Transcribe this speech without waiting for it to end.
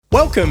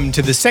Welcome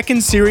to the second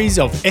series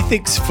of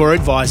Ethics for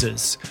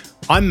Advisors.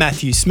 I'm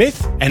Matthew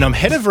Smith and I'm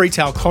Head of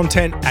Retail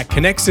Content at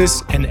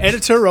Connexus and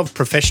Editor of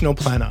Professional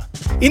Planner.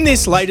 In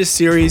this latest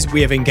series, we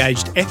have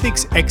engaged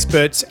ethics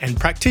experts and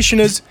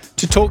practitioners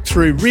to talk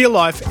through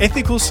real-life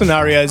ethical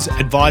scenarios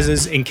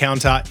advisors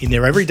encounter in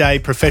their everyday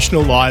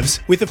professional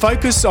lives, with a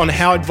focus on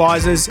how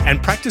advisors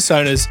and practice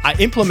owners are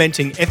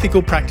implementing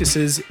ethical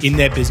practices in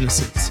their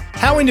businesses.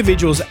 How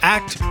individuals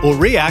act or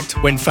react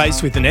when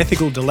faced with an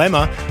ethical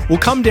dilemma will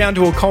come down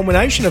to a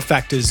culmination of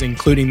factors,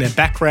 including their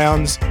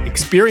backgrounds,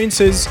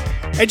 experiences,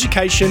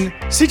 education,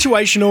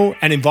 situational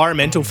and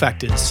environmental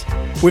factors.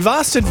 We've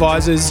asked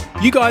advisors,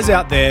 you guys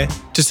out there,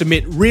 to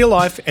submit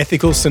real-life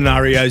ethical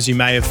scenarios you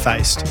may have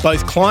faced,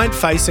 both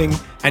client-facing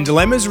and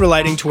dilemmas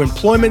relating to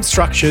employment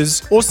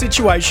structures or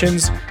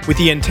situations, with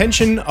the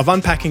intention of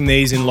unpacking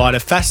these in light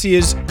of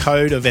FASEA's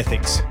Code of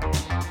Ethics.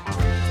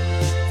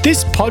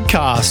 This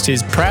podcast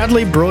is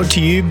proudly brought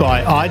to you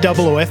by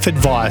IOOF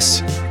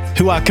Advice,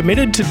 who are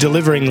committed to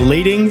delivering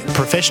leading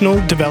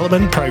professional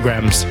development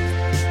programs.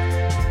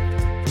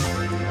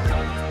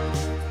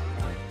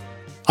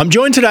 I'm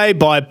joined today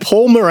by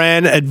Paul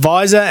Moran,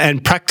 advisor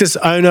and practice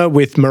owner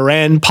with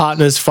Moran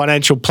Partners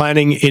Financial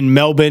Planning in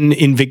Melbourne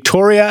in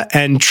Victoria,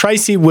 and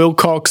Tracy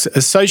Wilcox,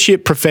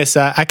 associate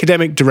professor,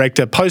 academic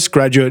director,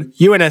 postgraduate,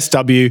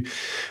 UNSW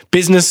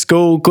Business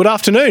School. Good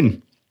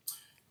afternoon.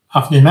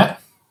 Afternoon,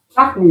 Matt.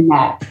 Afternoon,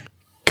 Matt.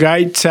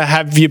 Great to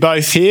have you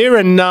both here,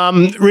 and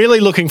really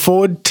looking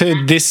forward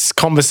to this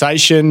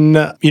conversation.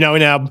 In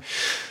our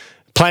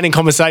planning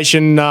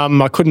conversation,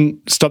 I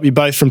couldn't stop you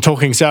both from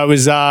talking. So it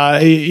was,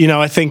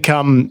 I think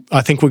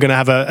we're going to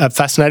have a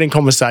fascinating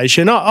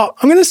conversation. I'm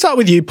going to start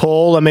with you,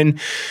 Paul. I mean,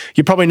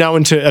 you're probably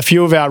known to a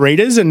few of our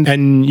readers,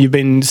 and you've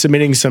been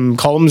submitting some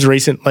columns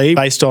recently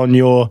based on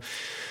your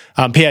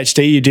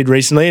PhD you did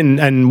recently,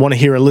 and want to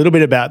hear a little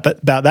bit about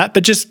that.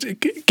 But just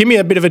give me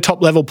a bit of a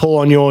top level, Paul,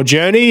 on your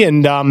journey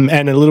and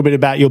a little bit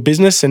about your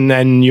business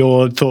and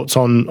your thoughts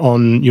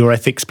on your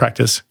ethics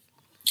practice.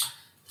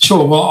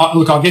 Sure. Well,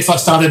 I guess I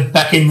started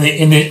back in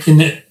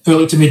the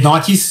early to mid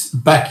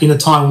 90s, back in a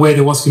time where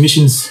there was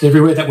commissions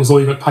everywhere. That was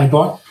all you got paid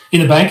by in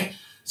a bank.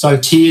 So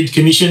tiered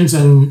commissions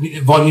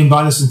and volume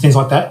bonus and things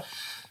like that.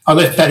 I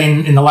left that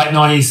in the late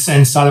 90s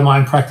and started my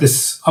own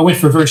practice. I went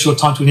for a very short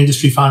time to an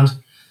industry fund,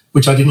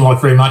 which I didn't like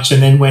very much,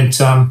 and then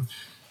went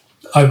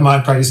over my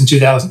own practice in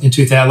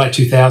late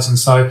 2000.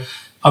 So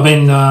we've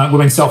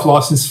been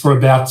self-licensed for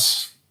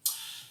about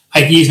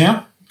 8 years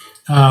now.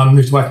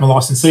 Moved away from a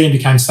licensee and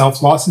became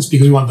self-licensed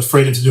because we wanted the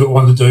freedom to do what we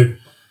wanted to do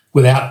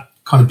without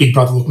kind of Big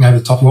Brother looking over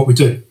the top of what we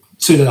do.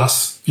 Suited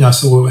us,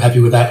 so we were happy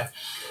with that.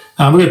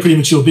 We've got a pretty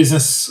mature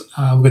business.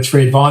 We've got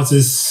 3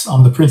 advisors.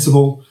 I'm the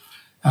principal.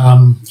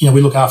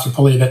 We look after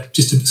probably about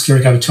just a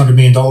scary over $200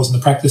 million in the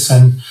practice,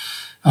 and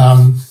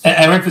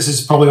our emphasis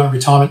is probably on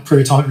retirement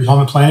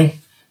planning,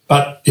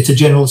 but it's a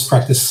generalist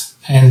practice,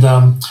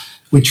 and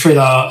we treat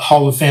our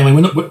whole of family.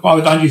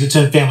 I don't use the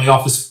term family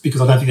office because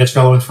I don't think that's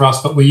relevant for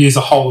us, but we use a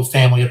whole of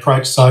family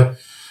approach. So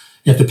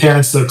if the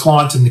parents are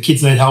clients and the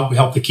kids need help, we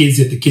help the kids.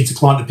 If the kids are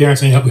client, the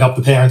parents need help, we help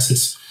the parents.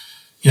 It's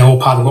all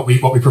part of what we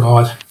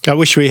provide. I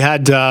wish we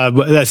had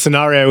the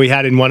scenario we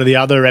had in one of the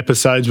other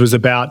episodes was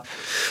about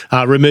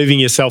removing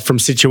yourself from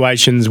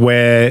situations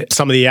where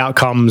some of the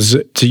outcomes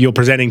you're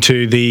presenting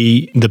to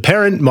the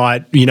parent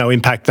might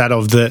impact that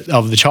of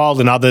the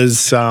child and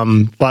others.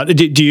 But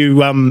do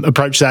you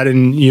approach that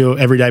in your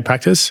everyday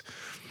practice?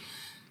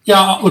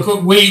 Yeah,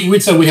 look, we'd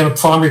say we have a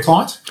primary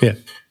client.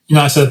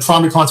 Yeah. So the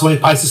primary client's one who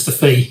pays us the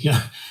fee.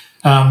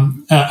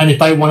 And if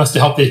they want us to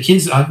help their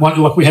kids,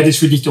 we have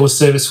this ridiculous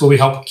service where we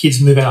help kids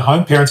move out of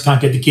home. Parents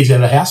can't get the kids out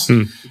of the house.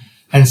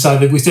 And so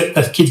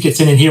the kids get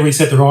sent in here, we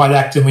set the right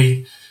act and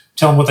we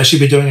tell them what they should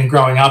be doing and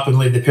growing up and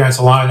leave their parents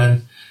alone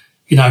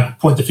and,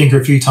 point the finger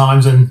a few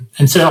times and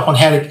set up on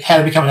how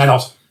to become an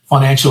adult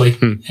financially.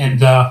 And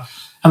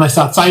they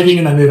start saving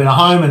and they move out of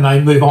home and they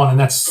move on, and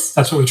that's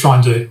what we try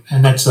and do.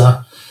 And that's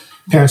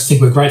parents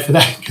think we're great for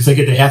that because they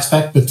get their house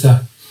back, but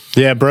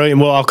yeah, brilliant.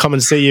 Well, I'll come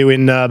and see you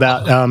in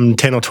about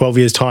 10 or 12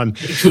 years' time.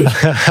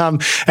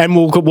 And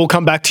we'll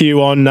come back to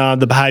you on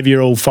the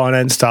behavioural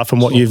finance stuff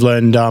and what you've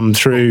learned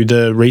through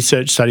the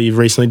research study you've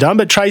recently done.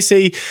 But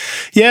Tracy,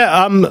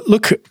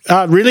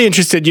 really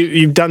interested.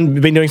 You've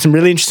been doing some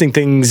really interesting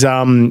things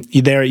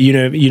there at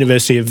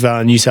University of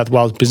New South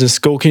Wales Business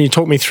School. Can you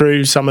talk me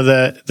through some of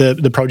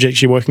the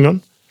projects you're working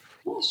on?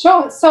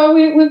 Sure. So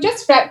we've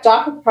just wrapped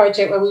up a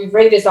project where we've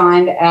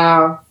redesigned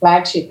our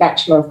flagship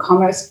Bachelor of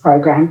Commerce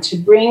program to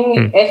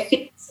bring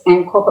ethics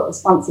and corporate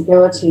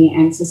responsibility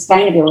and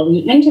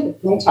sustainability into the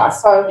centre.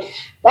 So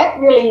that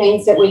really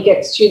means that we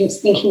get students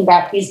thinking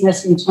about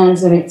business in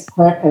terms of its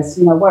purpose,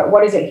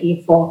 what is it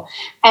here for?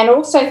 And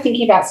also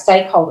thinking about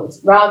stakeholders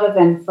rather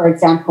than, for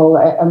example,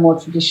 a more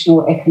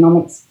traditional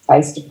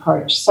economics-based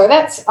approach. So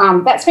that's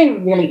been a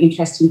really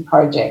interesting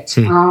project.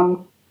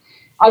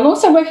 I'm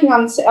also working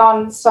on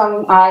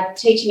some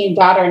teaching in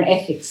data and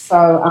ethics,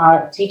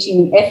 so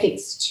teaching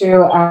ethics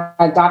to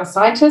data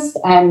scientists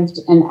and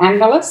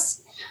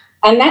analysts,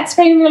 And that's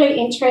been really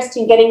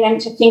interesting, getting them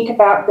to think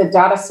about the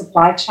data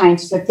supply chain,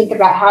 so think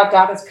about how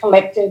data is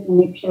collected,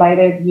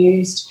 manipulated,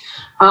 used,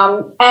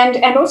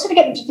 and also to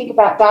get them to think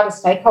about data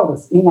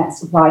stakeholders in that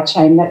supply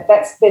chain.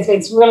 There's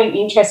been some really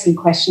interesting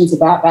questions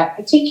about that,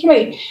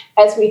 particularly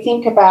as we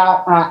think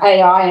about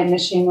AI and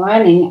machine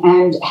learning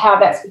and how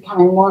that's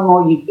becoming more and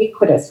more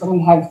ubiquitous when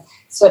we have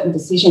certain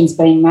decisions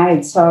being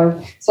made.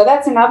 So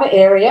that's another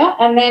area.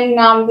 And then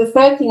the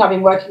third thing I've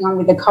been working on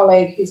with a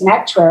colleague who's an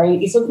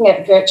actuary is looking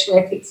at virtue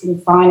ethics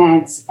in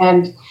finance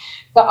and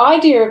the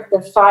idea of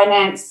the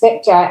finance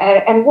sector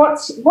and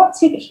what's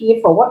it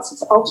here for, what's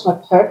its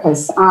ultimate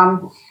purpose.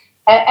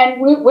 And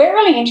we're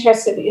really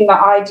interested in the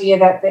idea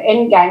that the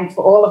end game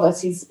for all of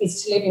us is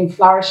to live in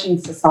flourishing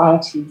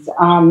societies.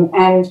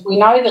 And we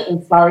know that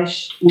we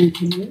flourish in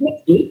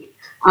community.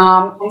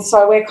 And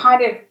so we're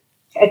kind of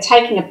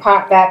taking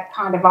apart that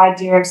kind of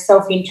idea of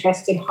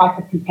self-interested,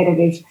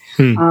 hyper-competitive,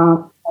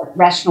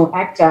 rational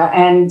actor,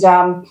 and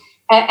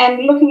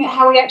looking at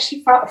how we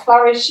actually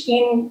flourish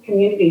in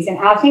communities. And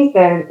I think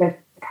the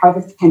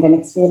COVID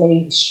pandemic's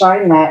really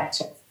shown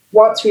that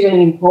what's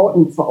really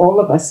important for all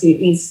of us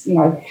is,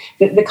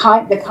 the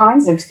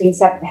kinds of things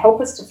that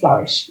help us to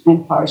flourish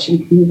and flourish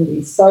in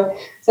communities. So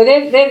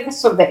they're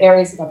sort of the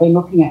areas that I've been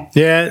looking at.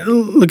 Yeah,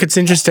 look, it's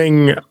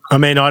interesting. I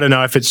mean, I don't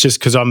know if it's just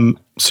because I'm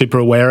super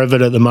aware of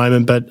it at the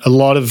moment, but a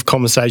lot of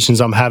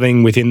conversations I'm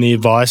having within the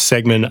advice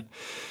segment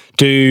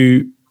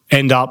do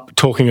end up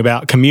talking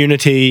about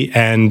community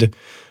and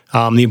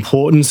the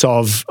importance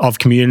of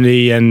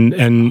community and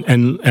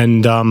kind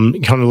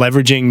of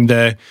leveraging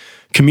the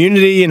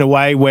community in a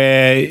way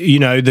where,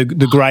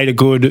 the greater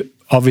good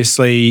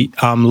obviously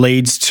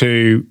leads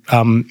to,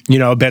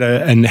 a better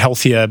and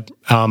healthier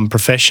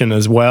profession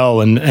as well.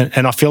 And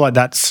I feel like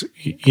that's,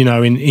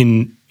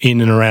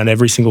 in and around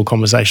every single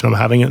conversation I'm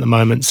having at the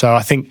moment. So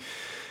I think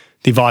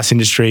the advice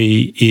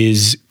industry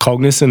is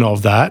cognizant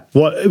of that.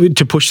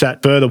 To push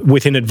that further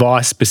within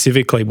advice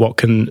specifically,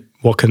 what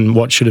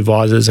should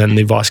advisors and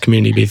the advice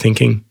community be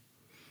thinking?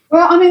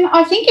 Well, I mean,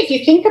 I think if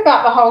you think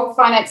about the whole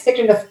finance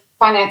sector, the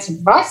finance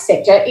advice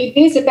sector, it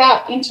is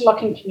about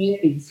interlocking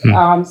communities.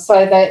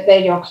 So that they're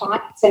your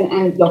clients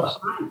and your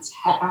clients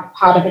are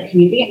part of a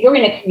community, and you're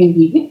in a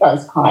community with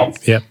those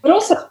clients. Yep. But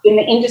also in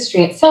the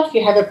industry itself,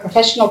 you have a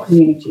professional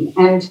community.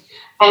 And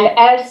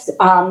as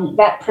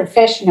that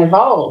profession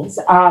evolves,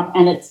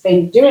 and it's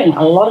been doing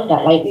a lot of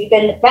that lately,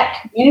 then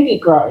that community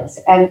grows.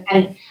 And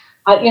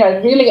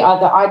really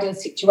the ideal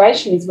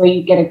situation is where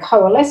you get a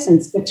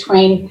coalescence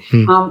between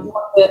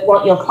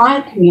what your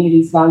client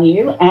communities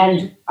value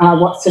and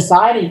what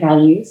society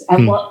values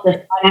and what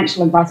the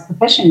financial advice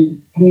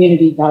profession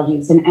community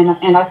values.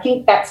 And I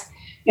think that's,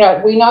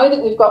 we know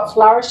that we've got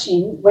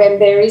flourishing when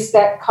there is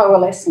that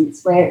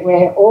coalescence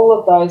where all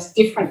of those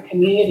different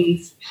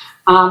communities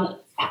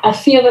I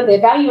feel that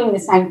they're valuing the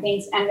same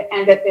things and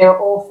that they're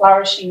all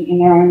flourishing in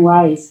their own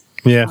ways.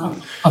 Yeah,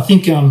 I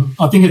think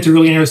it's a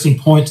really interesting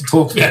point to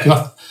talk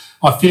about.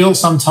 I feel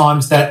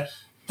sometimes that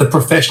the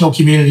professional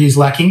community is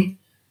lacking.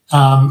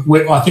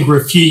 I think we're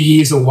a few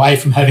years away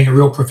from having a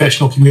real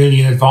professional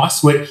community in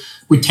advice.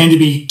 We tend to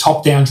be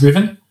top-down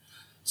driven,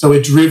 so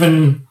we're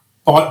driven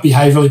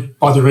behaviourally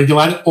by the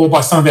regulator or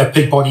by some of our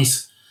peak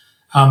bodies,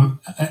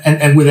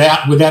 and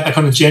without that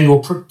kind of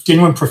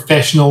genuine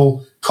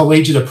professional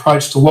collegiate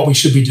approach to what we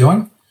should be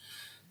doing.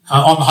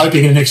 I'm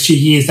hoping in the next few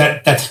years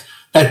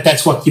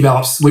that's what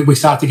develops. We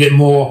start to get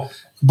more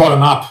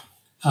bottom-up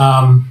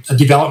a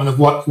development of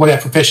what our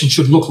profession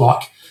should look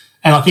like.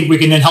 And I think we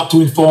can then help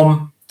to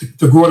inform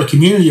the broader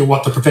community of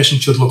what the profession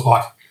should look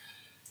like.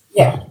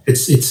 Yeah.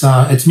 It's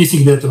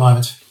missing a bit at the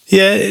moment.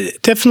 Yeah,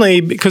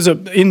 definitely, because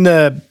in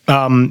the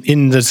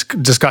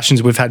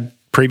discussions we've had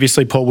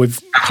previously, Paul,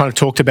 we've kind of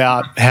talked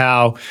about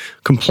how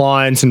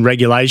compliance and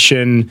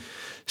regulation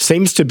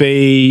seems to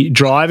be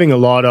driving a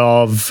lot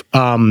of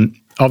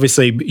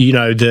obviously,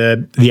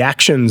 the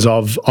actions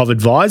of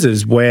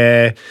advisors,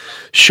 where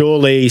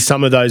surely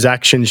some of those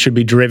actions should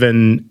be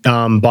driven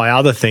by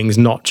other things,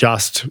 not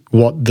just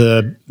what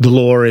the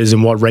law is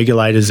and what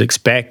regulators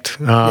expect.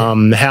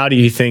 How do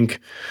you think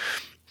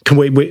can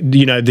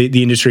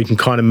the industry can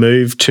kind of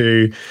move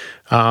to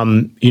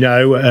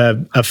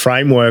a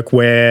framework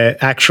where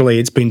actually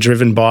it's been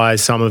driven by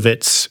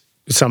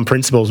some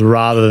principles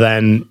rather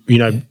than,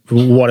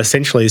 what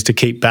essentially is to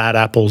keep bad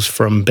apples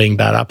from being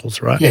bad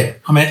apples, right? Yeah.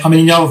 I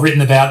mean, I've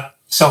written about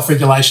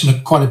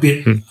self-regulation quite a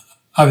bit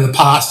over the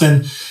past,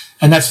 and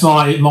that's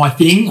my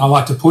thing. I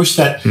like to push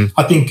that.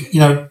 I think,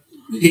 I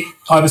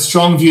have a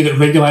strong view that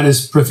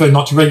regulators prefer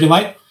not to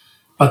regulate,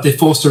 but they're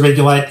forced to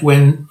regulate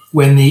when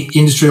the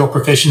industry or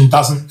profession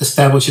doesn't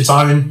establish its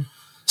own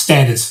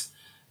standards.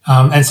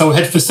 And so we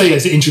had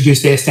FSIA to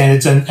introduce their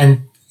standards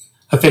and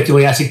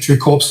effectively ASIC through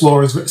Corp's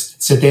law has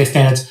set their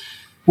standards.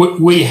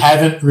 We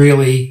haven't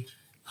really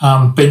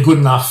been good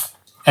enough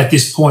at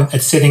this point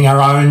at setting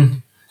our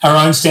own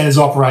standards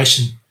of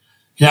operation,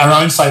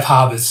 our own safe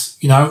harbours.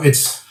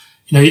 It's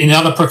in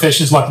other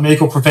professions like the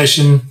medical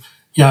profession,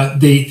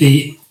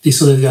 the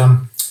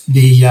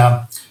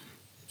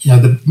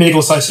medical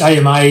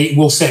association AMA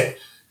will set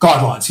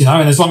guidelines,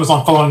 and as long as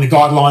I'm following the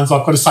guidelines,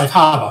 I've got a safe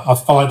harbour.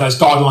 I've followed those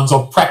guidelines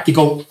of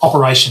practical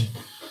operation,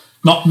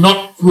 not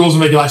rules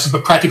and regulations,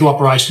 but practical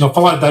operation. I've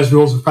followed those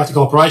rules of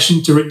practical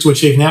operation to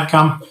achieve an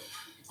outcome.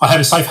 I have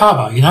a safe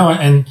harbour,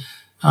 and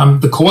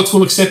the courts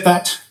will accept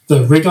that,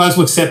 the regulators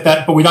will accept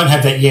that, but we don't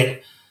have that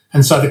yet.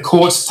 And so the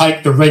courts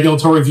take the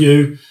regulatory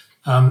view.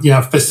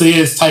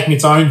 FASEA's taking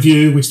its own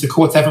view, which the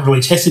courts haven't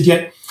really tested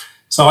yet.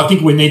 So I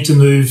think we need to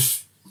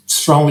move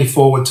strongly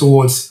forward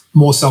towards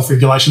more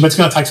self-regulation, but it's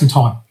going to take some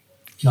time.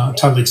 I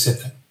totally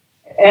accept that.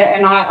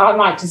 And I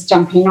might just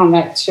jump in on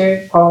that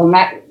too, Paul,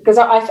 Matt, because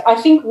I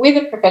think with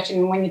a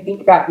profession, when you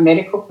think about the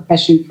medical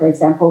profession, for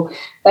example,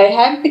 they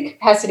have the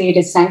capacity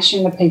to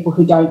sanction the people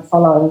who don't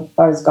follow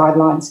those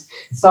guidelines.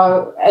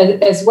 So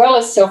as well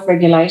as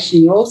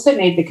self-regulation, you also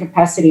need the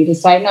capacity to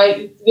say,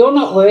 no, you're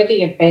not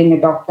worthy of being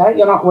a doctor,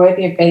 you're not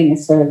worthy of being a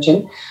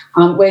surgeon.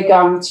 We're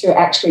going to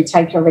actually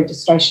take your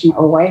registration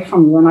away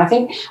from you. And I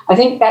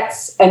think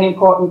that's an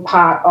important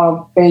part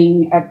of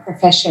being a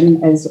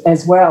profession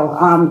as well.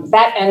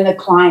 That and the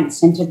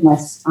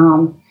client-centeredness.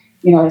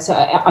 So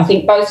I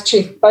think those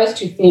two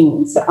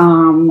things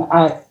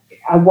are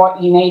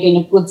what you need in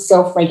a good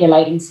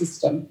self-regulating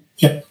system.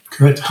 Yep,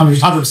 correct,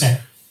 100%.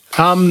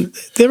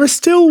 There are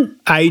still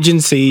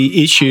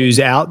agency issues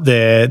out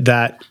there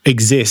that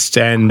exist,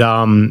 and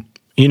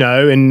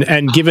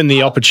and given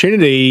the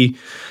opportunity,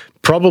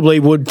 probably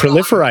would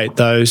proliferate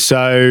those.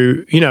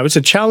 So it's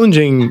a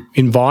challenging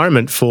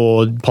environment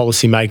for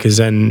policymakers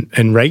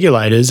and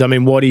regulators. I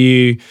mean,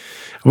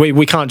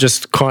 we can't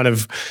just kind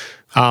of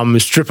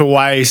strip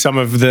away some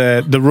of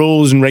the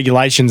rules and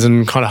regulations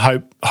and kind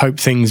of hope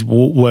things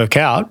will work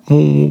out.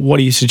 What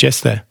do you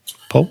suggest there,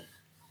 Paul?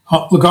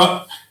 Look,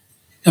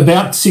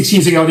 about 6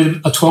 years ago, I did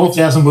a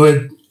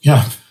 12,000-word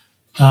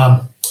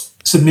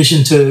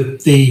submission to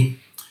the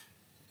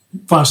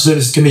Financial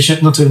Services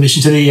Commission, not to the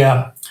Commission, to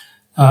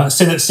the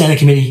Senate Standing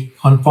Committee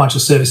on Financial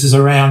Services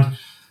around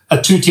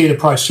a two-tiered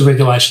approach to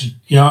regulation.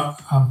 I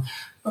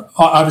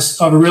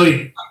have a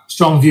really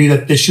strong view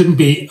that there shouldn't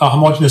be a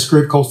homogenous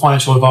group called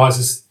financial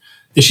advisors.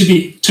 There should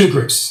be two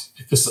groups.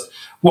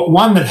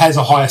 One that has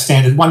a higher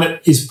standard, one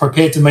that is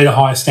prepared to meet a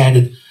higher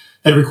standard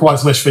that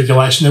requires less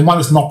regulation, and one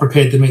that's not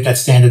prepared to meet that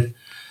standard.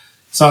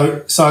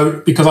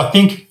 So because I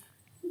think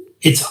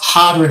it's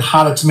harder and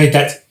harder to meet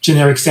that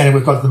generic standard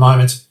we've got at the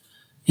moment.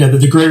 The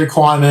degree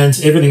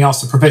requirements, everything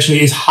else, the profession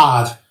is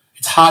hard.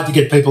 It's hard to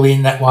get people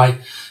in that way.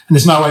 And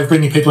there's no way of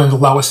bringing people into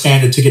the lower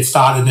standard to get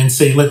started and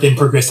then let them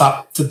progress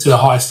up to the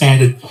higher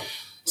standard.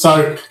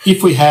 So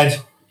if we had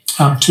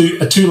a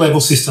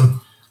two-level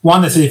system,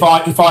 one that said if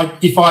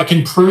I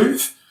can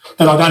prove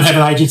that I don't have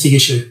an agency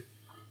issue,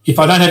 if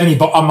I don't have any,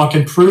 I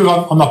can prove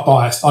I'm not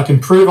biased. I can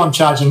prove I'm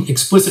charging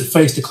explicit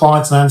fees to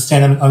clients and I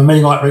understand I'm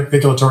meeting like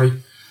regulatory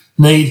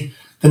need,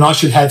 then I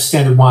should have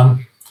standard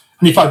one.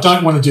 And if I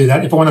don't want to do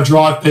that, if I want to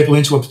drive people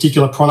into a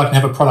particular product and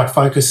have a product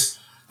focus,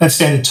 that's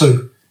standard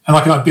two. And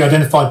I can be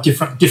identified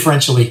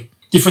differentially,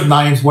 different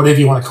names, whatever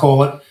you want to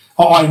call it.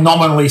 I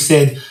nominally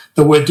said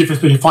the word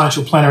difference between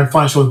financial planner and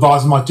financial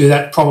advisor might do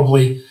that,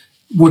 probably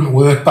wouldn't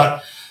work,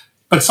 but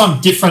some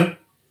different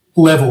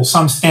level,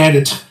 some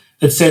standard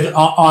that said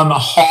I'm a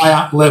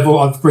higher level,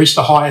 I've reached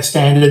a higher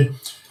standard,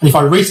 and if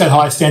I reach that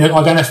higher standard,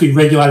 I don't have to be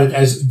regulated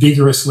as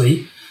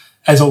vigorously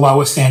as a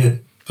lower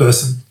standard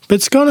person. But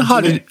it's kind of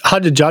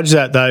hard to judge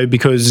that though,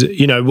 because,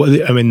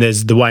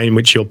 there's the way in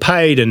which you're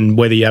paid and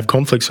whether you have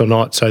conflicts or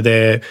not, so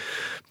they're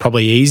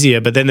probably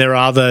easier. But then there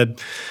are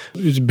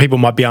people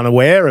might be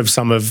unaware of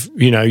some of,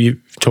 you've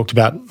talked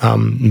about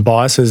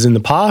biases in the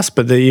past,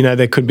 but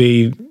there could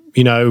be,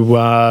 a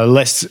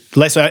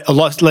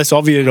lot less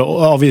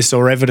obvious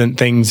or evident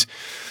things,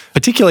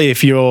 particularly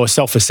if you're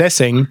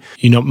self-assessing,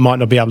 might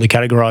not be able to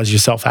categorise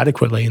yourself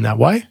adequately in that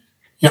way.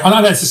 Yeah, I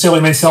don't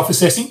necessarily mean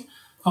self-assessing.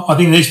 I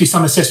think there needs to be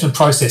some assessment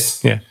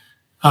process. Yeah.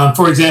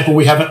 For example,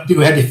 we had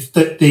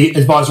the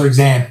advisor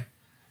exam,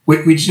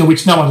 which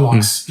no one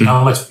likes.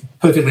 Let's be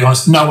perfectly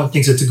honest, no one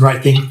thinks it's a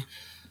great thing.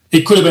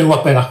 It could have been a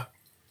lot better.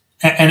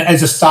 And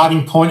as a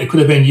starting point, it could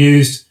have been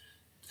used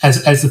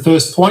as the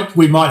first point.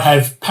 We might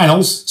have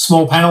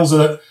small panels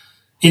that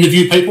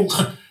interview people,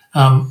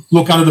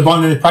 look under the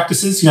bonnet in their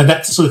practices.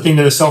 That's the sort of thing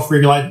that a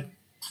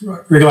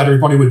self-regulatory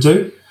body would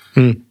do.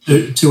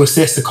 To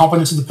assess the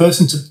competence of the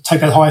person to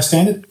take that higher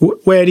standard.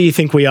 Where do you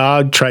think we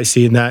are,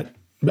 Tracy, in that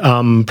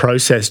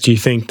process? Do you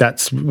think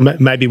that's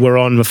maybe we're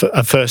on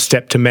a first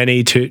step to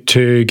many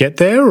to get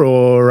there,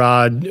 or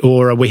are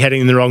we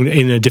heading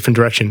in a different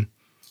direction?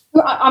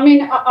 Well,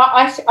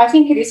 I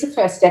think it is a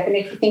first step, and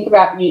if you think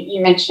about, you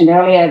mentioned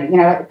earlier,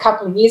 a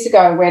couple of years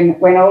ago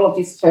when all of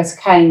this first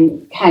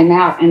came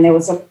out, and there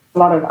was a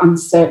lot of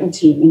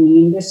uncertainty in the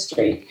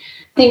industry.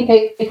 I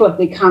think people have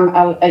become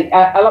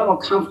a lot more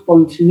comfortable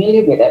and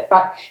familiar with it.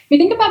 But if you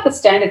think about the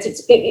standards,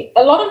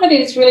 a lot of it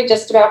is really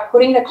just about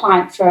putting the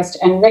client first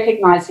and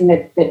recognising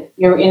that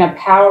you're in a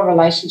power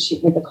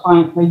relationship with the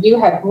client where you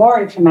have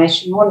more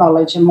information, more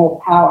knowledge and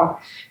more power.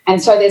 And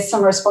so there's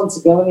some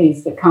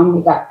responsibilities that come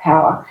with that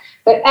power.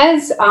 But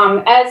as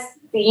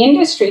the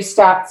industry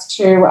starts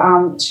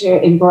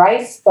to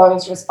embrace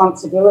those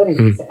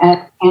responsibilities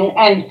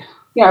and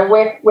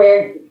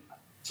we're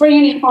free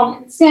and informed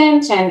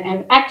consent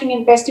and acting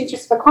in best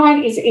interest of the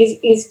client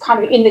is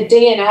kind of in the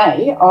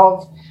DNA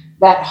of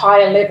that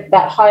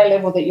higher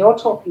level that you're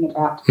talking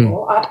about,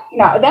 Paul.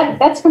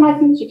 That's when I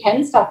think you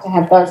can start to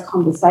have those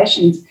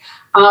conversations.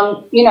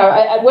 When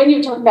you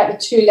were talking about the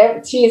two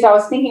tiers, I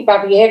was thinking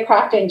about the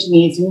aircraft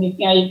engineers, and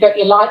you've got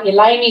your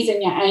lamies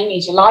and your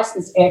AMEs, your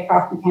licensed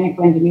aircraft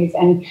mechanical engineers,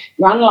 and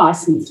your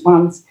unlicensed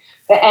ones,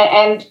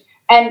 and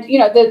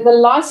the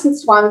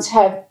licensed ones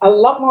have a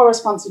lot more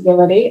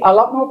responsibility, a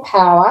lot more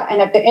power,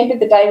 and at the end of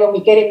the day, when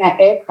we get in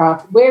that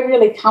aircraft, we're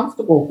really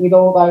comfortable with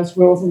all those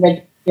rules and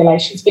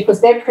regulations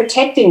because they're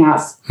protecting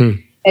us.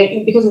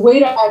 Because we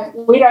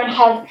don't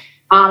have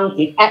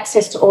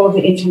access to all of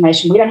the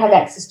information. We don't have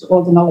access to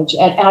all the knowledge.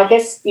 And I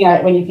guess,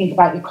 when you think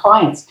about your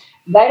clients,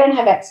 they don't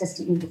have access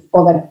to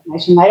all that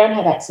information. They don't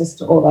have access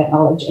to all that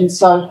knowledge. And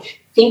so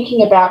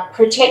thinking about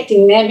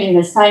protecting them in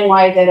the same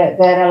way that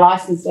a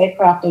licensed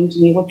aircraft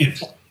engineer would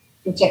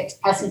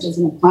protect passengers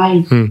in a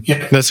plane.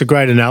 Yeah, that's a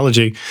great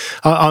analogy.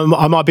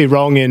 I might be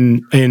wrong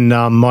in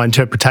my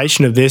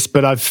interpretation of this,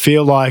 but I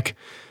feel like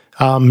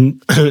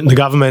the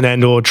government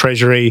and or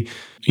Treasury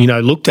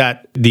looked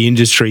at the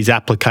industry's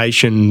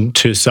application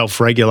to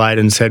self-regulate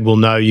and said, well,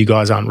 no, you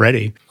guys aren't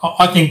ready.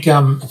 I think,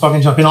 if I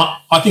can jump in,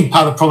 I think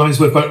part of the problem is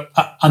we've got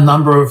a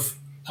number of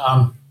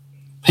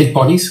peak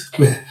bodies.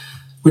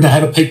 We don't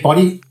have a peak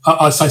body.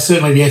 I'd say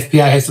certainly the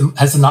FPA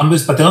has the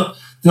numbers, but they're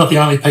not the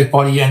only peak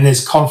body, and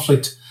there's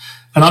conflict.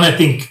 And I don't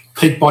think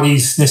peak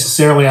bodies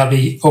necessarily are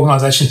the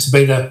organisations to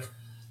be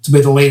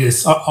the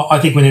leaders. I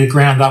think we need to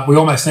ground up. We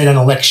almost need an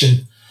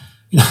election,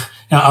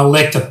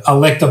 elect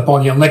a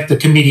body, elect a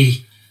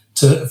committee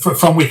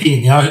from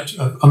within,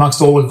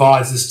 amongst all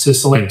advisors to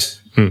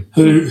select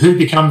who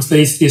becomes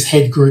this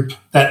head group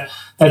that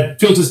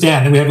filters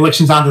down, and we have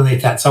elections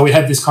underneath that. So we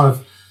have this kind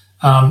of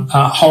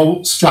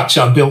whole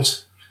structure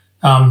built.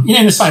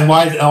 In the same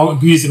way that I'll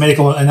use the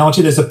medical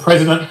analogy, there's a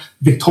president,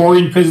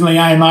 Victorian president of the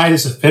AMA,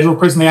 there's a federal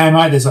president of the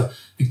AMA, there's a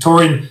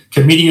Victorian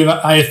committee of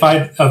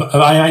AFA, of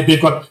AMA.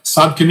 They've got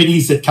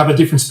subcommittees that cover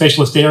different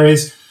specialist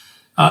areas.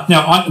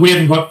 Now, we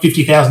haven't got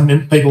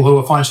 50,000 people who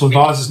are financial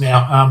advisors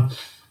now,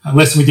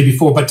 less than we did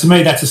before, but to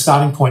me, that's a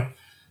starting point.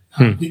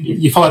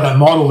 You follow that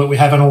model that we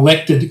have an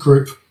elected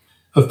group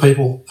of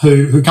people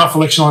who come for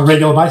election on a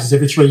regular basis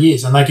every 3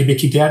 years, and they can be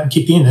kicked out and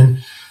kicked in.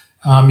 And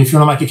if you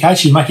want to make a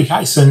case, you make a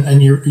case,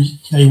 and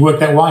you work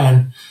that way.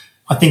 And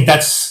I think I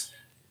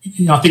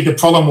think the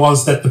problem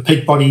was that the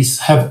peak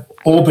bodies have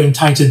all been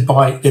tainted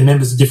by their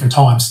members at different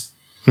times.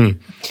 And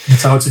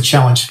so it's a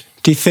challenge.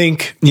 Do you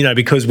think,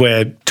 because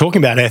we're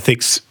talking about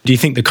ethics, do you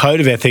think the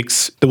code of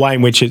ethics, the way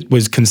in which it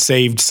was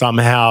conceived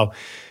somehow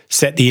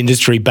set the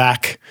industry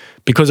back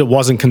because it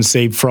wasn't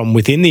conceived from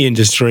within the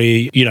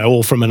industry,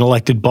 or from an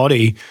elected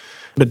body?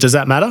 But does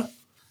that matter?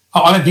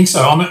 I don't think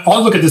so. I mean, I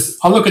look at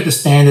the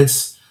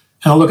standards,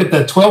 and I look at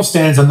the 12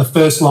 standards on the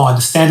first line,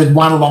 the standard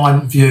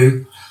one-line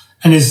view,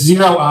 and there's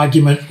zero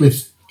argument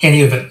with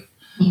any of it.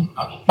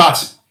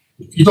 But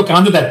you look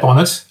under that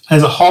bonnet, and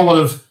there's a whole lot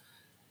of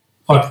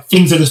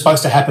things that are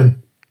supposed to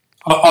happen.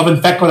 I've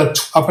in fact got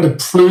to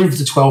prove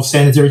the 12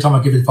 standards every time I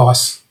give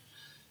advice.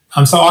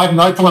 So I have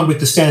no problem with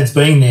the standards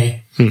being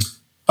there.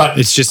 But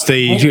it's just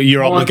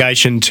your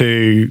obligation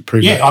to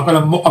prove it. Yeah, I've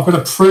got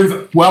to prove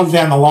it well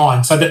down the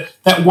line. So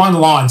that one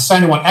line,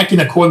 saying to one, act in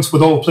accordance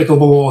with all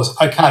applicable laws.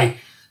 Okay,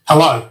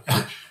 hello.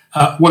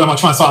 What am I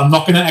trying to say? I'm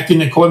not going to act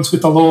in accordance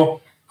with the law.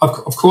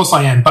 Of course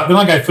I am. But when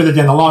I go further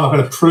down the line, I've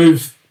got to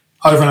prove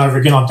over and over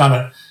again I've done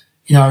it.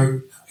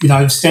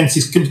 Standards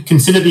is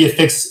consider the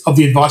effects of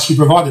the advice you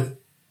provided.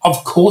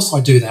 Of course I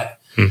do that.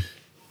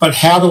 But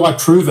how do I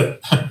prove it?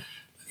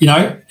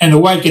 And the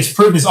way it gets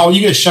proven is, you're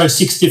going to show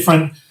 6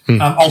 different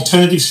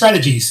alternative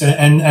strategies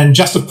and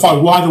justify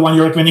why the one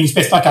you're recommending is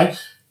best. Okay,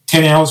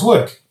 10 hours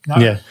work.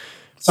 Yeah.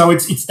 So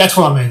it's that's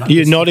what I mean.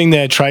 You're nodding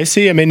there,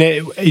 Tracy. I mean,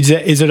 is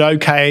it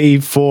okay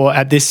for,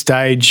 at this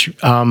stage,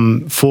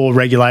 for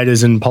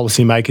regulators and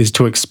policymakers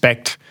to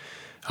expect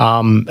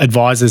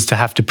advisors to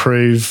have to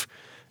prove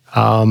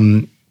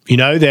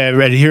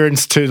their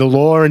adherence to the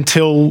law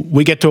until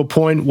we get to a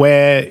point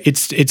where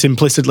it's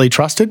implicitly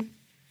trusted?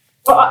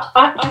 Well,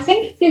 I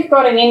think if you've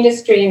got an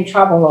industry in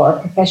trouble or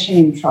a profession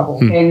in trouble,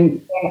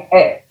 then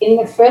in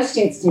the first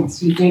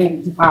instance, you do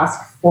need to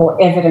ask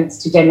for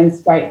evidence to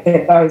demonstrate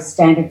that those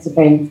standards are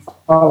being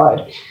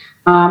followed.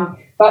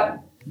 But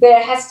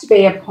there has to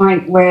be a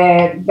point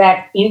where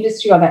that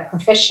industry or that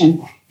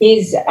profession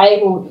is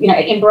able,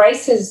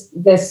 embraces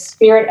the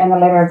spirit and the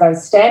letter of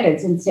those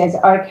standards and says,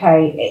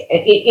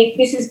 okay,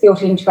 this is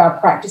built into our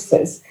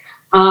practices.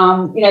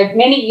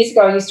 Many years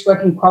ago, I used to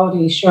work in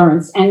quality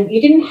assurance, and you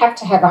didn't have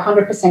to have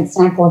 100%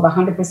 sample of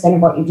 100%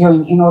 of what you're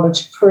doing in order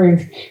to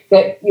prove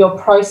that your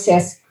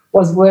process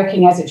was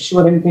working as it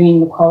should and bringing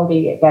the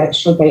quality that it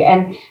should be.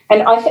 And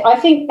I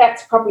think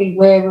that's probably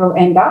where we'll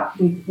end up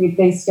with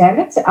these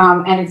standards.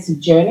 And it's a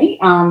journey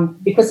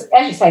because,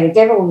 as you say, the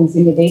devil is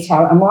in the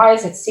detail. And why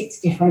is it 6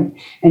 different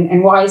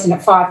and why isn't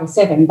it 5 or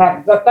 7?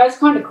 But those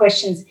kind of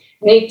questions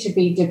need to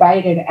be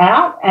debated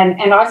out.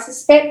 And I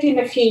suspect in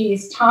a few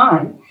years'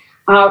 time,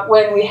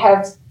 when we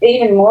have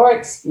even more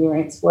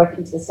experience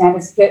working to the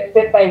standards, that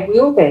they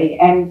will be,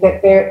 and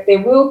that there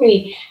will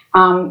be,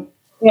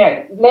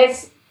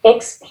 less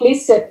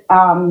explicit,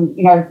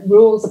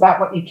 rules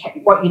about what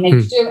you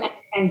need to do,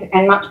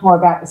 and much more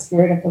about the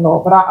spirit of the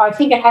law. But I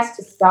think it has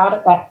to start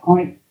at that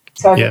point,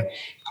 so that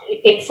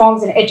it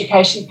forms an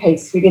education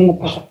piece within the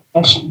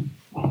profession.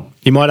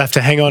 You might have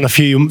to hang on a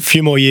few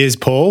more years,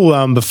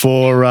 Paul,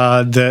 before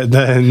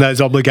those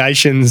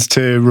obligations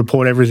to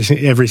report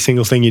every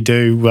single thing you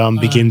do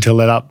begin to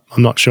let up.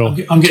 I'm not sure.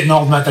 I'm getting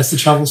old, mate. That's the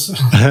trouble. So.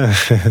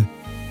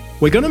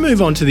 We're going to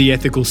move on to the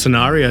ethical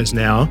scenarios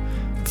now.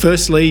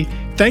 Firstly,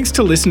 thanks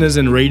to listeners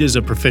and readers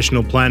of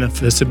Professional Planner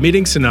for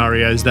submitting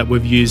scenarios that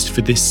we've used for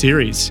this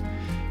series.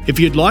 If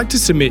you'd like to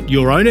submit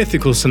your own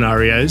ethical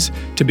scenarios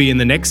to be in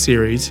the next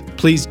series,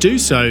 please do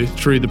so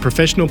through the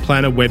Professional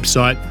Planner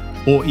website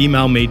or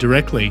email me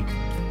directly.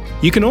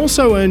 You can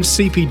also earn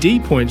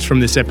CPD points from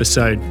this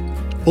episode.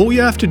 All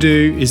you have to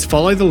do is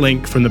follow the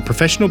link from the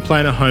Professional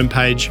Planner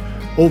homepage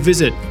or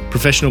visit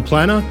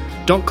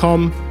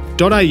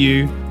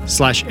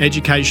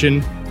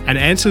professionalplanner.com.au/education and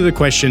answer the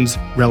questions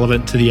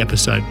relevant to the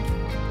episode.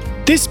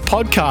 This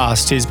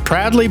podcast is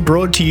proudly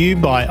brought to you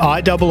by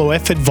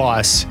IOOF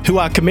Advice, who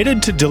are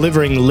committed to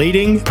delivering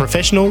leading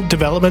professional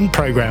development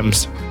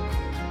programs.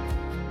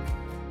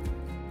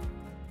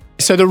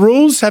 So the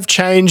rules have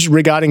changed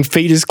regarding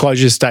fee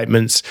disclosure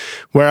statements,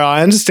 where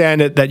I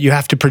understand it that you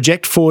have to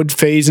project forward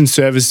fees and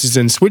services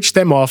and switch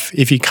them off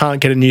if you can't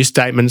get a new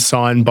statement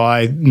signed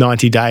by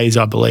 90 days,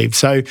 I believe.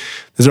 So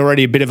there's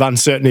already a bit of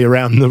uncertainty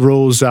around the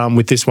rules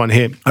with this one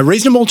here. A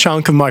reasonable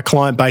chunk of my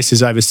client base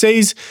is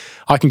overseas.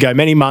 I can go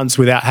many months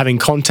without having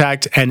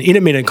contact, and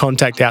intermittent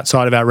contact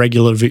outside of our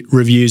regular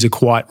reviews are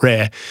quite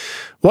rare.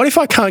 What if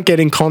I can't get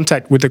in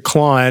contact with the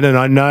client and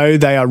I know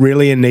they are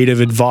really in need of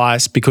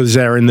advice because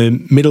they're in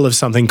the middle of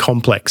something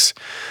complex?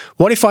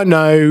 What if I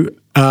know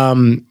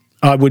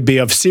I would be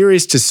of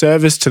serious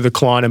disservice to the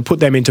client and put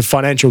them into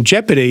financial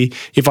jeopardy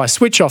if I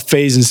switch off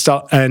fees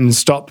and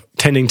stop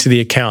tending to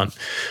the account?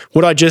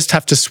 Would I just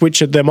have to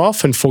switch them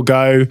off and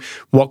forego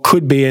what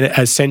could be an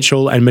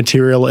essential and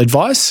material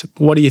advice?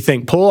 What do you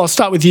think, Paul? I'll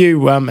start with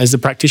you as the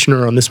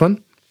practitioner on this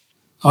one.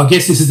 I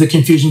guess this is the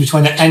confusion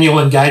between an annual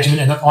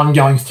engagement and an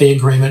ongoing fee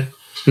agreement.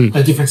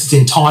 The differences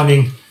in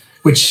timing,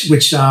 which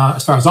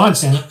as far as I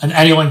understand, an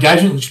annual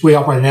engagement, which we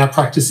operate in our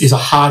practice, is a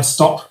hard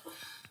stop.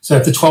 So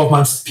if the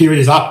 12-month period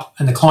is up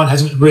and the client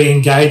hasn't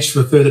re-engaged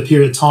for a further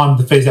period of time,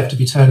 the fees have to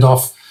be turned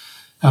off.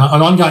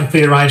 An ongoing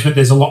fee arrangement,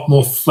 there's a lot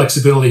more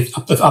flexibility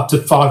up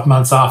to 5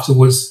 months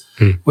afterwards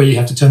where you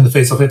have to turn the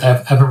fees off if they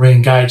haven't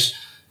re-engaged.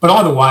 But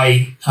either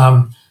way,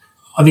 I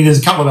think there's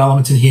a couple of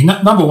elements in here.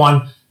 Number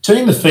one,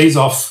 turning the fees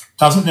off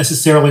doesn't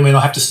necessarily mean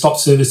I have to stop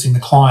servicing the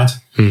client.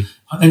 And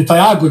if they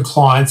are good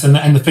clients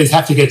and the fees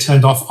have to get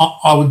turned off,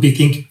 I would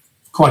be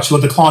quite sure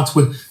the clients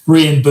would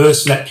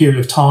reimburse for that period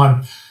of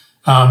time,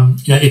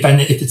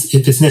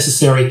 if it's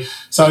necessary.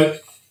 So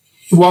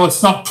while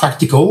it's not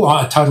practical,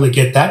 I totally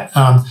get that.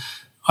 I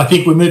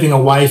think we're moving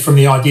away from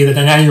the idea that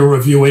an annual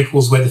review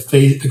equals where the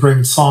fee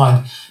agreement's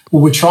signed.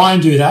 Well, we try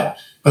and do that,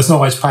 but it's not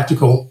always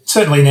practical.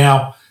 Certainly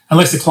now,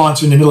 unless the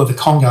clients are in the middle of the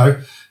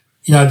Congo,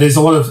 there's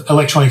a lot of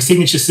electronic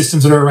signature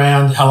systems that are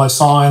around,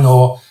 HelloSign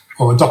or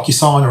a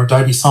DocuSign or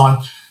Adobe Sign,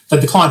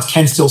 that the clients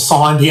can still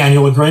sign the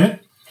annual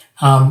agreement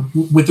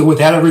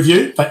without a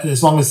review, but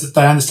as long as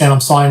they understand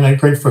I'm signing an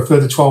agreement for a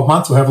further 12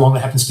 months or however long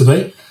that happens to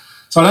be.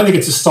 So I don't think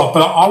it's a stop,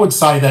 but I would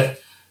say that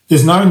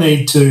there's no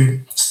need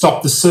to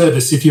stop the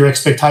service if your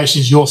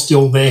expectation is you're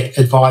still their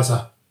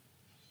advisor.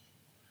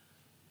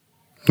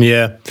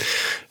 Yeah.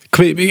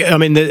 I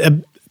mean,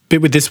 a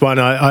bit with this one,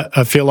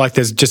 I feel like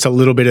there's just a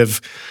little bit of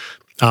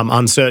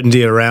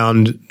uncertainty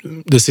around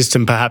the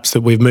system perhaps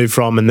that we've moved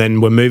from and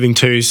then we're moving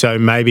to, so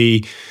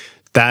maybe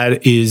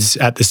that is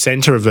at the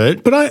centre of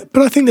it. But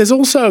I think there's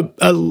also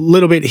a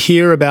little bit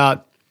here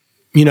about,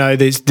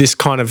 there's this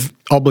kind of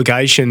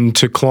obligation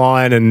to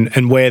client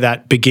and where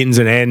that begins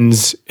and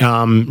ends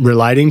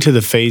relating to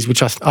the fees,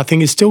 which I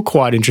think is still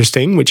quite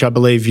interesting, which I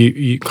believe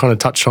you kind of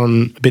touched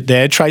on a bit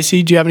there.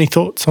 Tracy, do you have any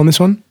thoughts on this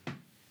one?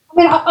 I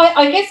mean,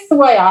 I guess the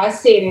way I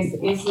see it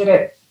is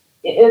that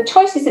the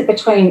choice isn't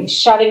between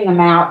shutting them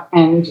out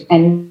and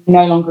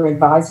no longer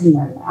advising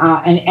them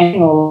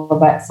and all of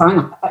that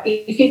sign-up.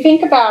 If you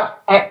think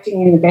about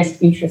acting in the best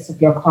interests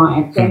of your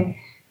client, then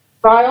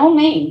by all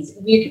means,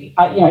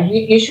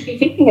 you should be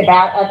thinking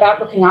about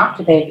looking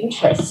after their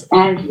interests.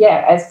 And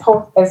yeah, as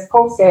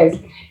Paul says,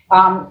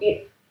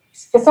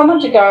 for someone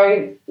to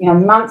go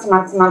months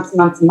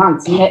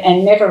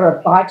and never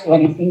reply to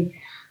anything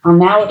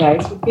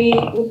nowadays would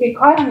be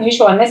quite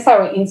unusual unless they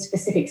were in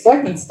specific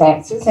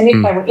circumstances. And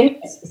if they were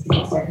in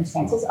specific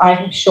circumstances,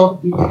 I'm sure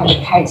you would have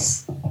a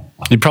case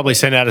You'd probably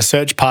send out a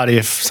search party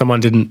if someone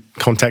didn't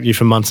contact you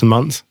for months and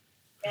months.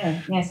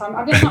 Yes,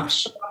 I'm just not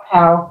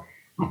sure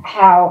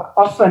how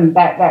often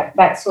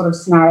that sort of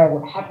scenario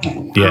would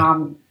happen.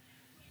 Yeah.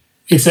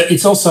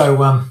 It's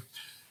also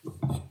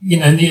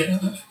again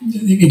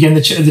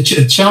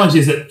the challenge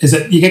is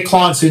that you get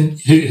clients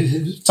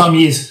who some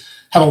years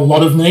have a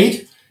lot of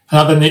need and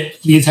other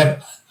years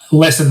have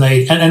less of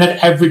need, and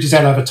that averages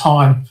out over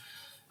time.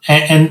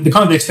 And the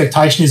kind of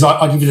expectation is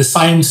I give you the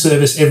same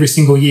service every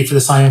single year for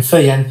the same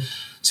fee, and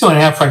still in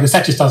our practice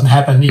that just doesn't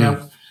happen. You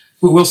know,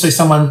 we'll see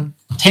someone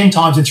 10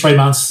 times in 3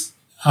 months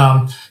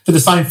for the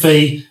same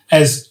fee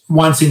as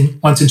once in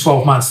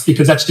 12 months,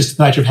 because that's just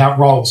the nature of how it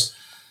rolls.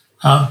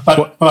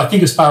 But I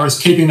think as far as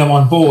keeping them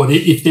on board,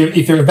 if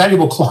they're a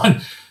valuable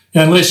client,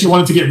 unless you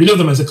wanted to get rid of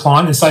them as a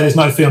client and say there's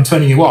no fee, I'm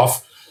turning you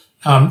off.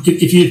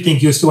 If you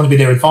think you still want to be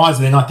their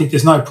advisor, then I think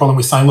there's no problem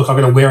with saying, look, I've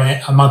got to wear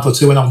it a month or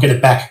two and I'll get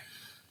it back.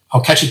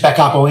 I'll catch it back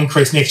up. I'll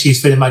increase next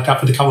year's fee to make up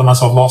for the couple of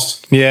months I've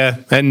lost. Yeah,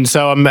 and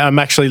so I'm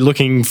actually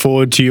looking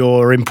forward to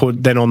your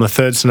input then on the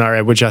third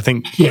scenario, which I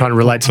think kind of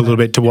relates a little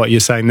bit to what you're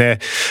saying there.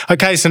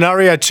 Okay,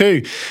 scenario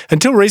 2.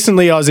 Until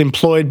recently, I was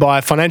employed by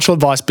a financial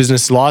advice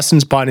business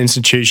licensed by an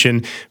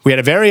institution. We had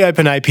a very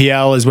open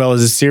APL as well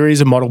as a series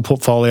of model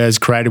portfolios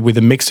created with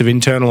a mix of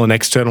internal and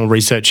external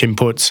research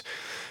inputs.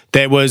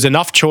 There was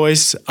enough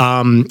choice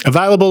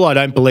available. I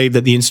don't believe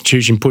that the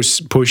institution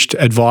pushed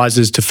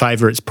advisors to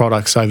favour its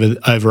products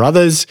over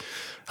others.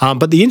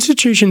 But the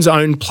institution's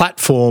own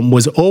platform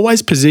was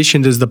always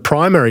positioned as the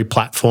primary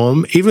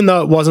platform, even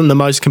though it wasn't the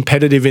most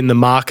competitive in the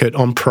market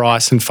on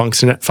price and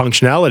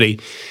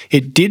functionality.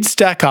 It did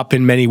stack up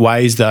in many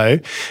ways, though,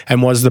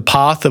 and was the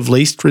path of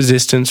least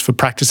resistance for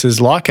practices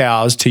like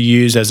ours to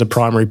use as a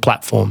primary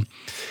platform.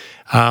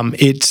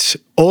 It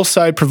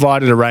also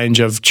provided a range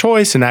of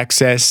choice and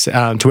access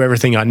to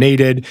everything I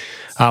needed.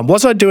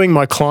 Was I doing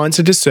my clients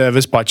a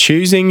disservice by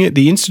choosing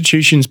the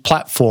institution's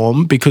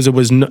platform because it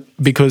was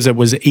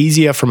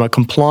easier from a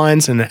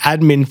compliance and an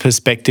admin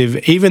perspective,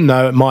 even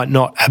though it might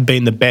not have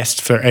been the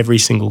best for every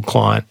single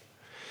client?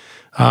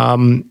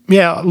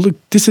 Look,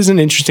 this is an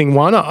interesting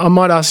one. I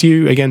might ask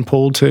you again,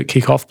 Paul, to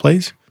kick off,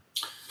 please.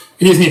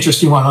 It is an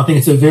interesting one. I think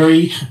it's a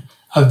very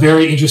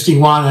interesting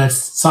one, and it's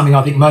something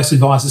I think most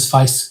advisors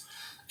face.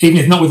 Even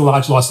if not with a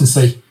large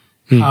licensee,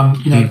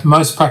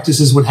 most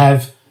practices would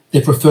have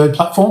their preferred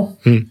platform.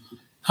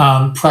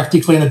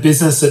 Practically in a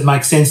business, it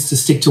makes sense to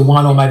stick to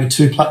one or maybe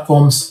two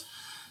platforms,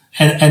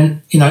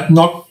 and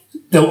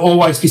there'll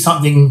always be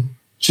something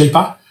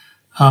cheaper.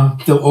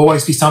 There'll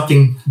always be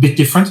something a bit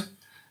different.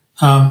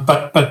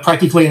 But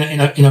practically in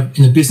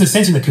a business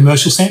sense, in a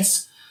commercial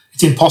sense,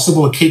 it's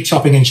impossible to keep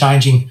chopping and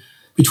changing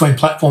between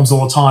platforms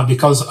all the time,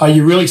 because are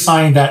you really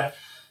saying that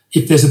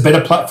if there's a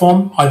better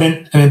platform, I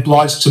then am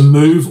obliged to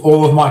move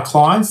all of my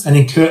clients and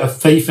incur a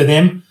fee for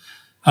them,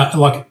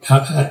 like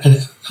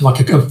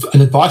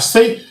an advice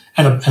fee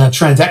and a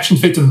transaction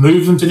fee to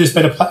move them to this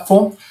better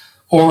platform?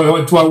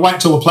 Or do I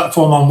wait till the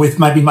platform I'm with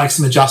maybe makes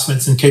some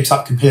adjustments and keeps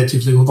up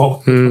competitively with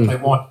what they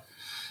want?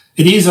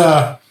 It is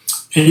a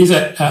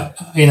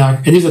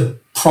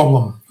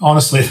problem,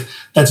 honestly,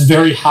 that's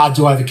very hard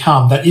to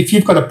overcome. That if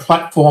you've got a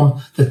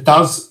platform that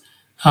does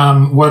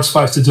what it's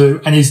supposed to do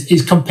and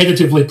is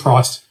competitively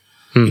priced,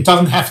 it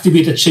doesn't have to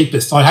be the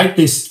cheapest. I hate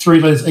this 3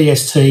 letters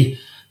EST,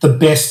 the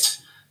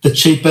best, the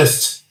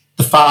cheapest,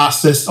 the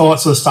fastest, all that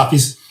sort of stuff.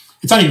 It's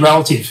only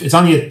relative. It's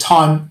only a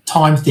time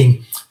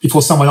thing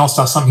before someone else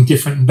does something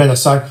different and better.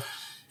 So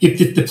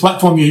if the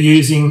platform you're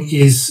using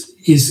is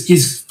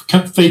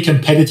fee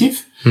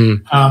competitive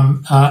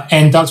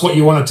and does what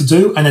you want it to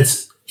do, and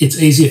it's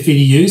easier for you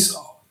to use,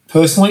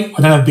 personally,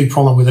 I don't have a big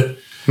problem with it.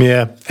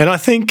 Yeah, and I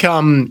think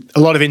a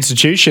lot of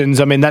institutions,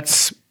 I mean,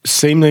 that's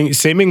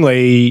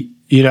seemingly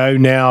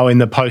now in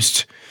the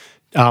post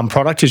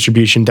product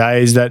distribution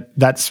days,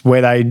 that's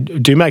where they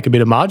do make a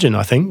bit of margin,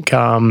 I think,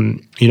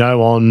 on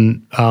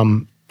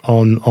the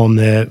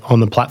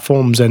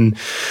platforms, and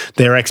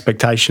their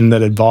expectation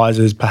that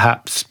advisors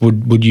perhaps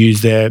would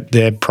use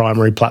their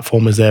primary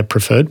platform as their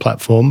preferred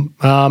platform.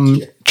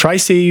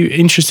 Tracy,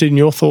 interested in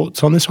your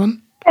thoughts on this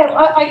one?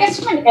 I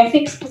guess from an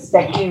ethics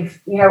perspective,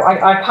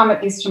 I come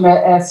at this from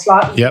a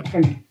slightly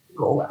different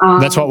angle.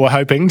 That's what we're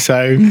hoping.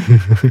 So, so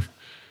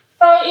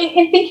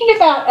in thinking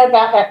about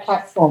that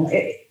platform,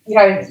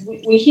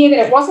 we hear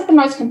that it wasn't the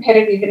most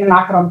competitive in the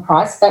market on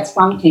price. That's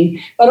one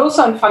thing, but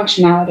also on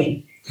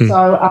functionality.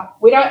 So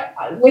we don't.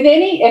 With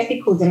any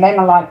ethical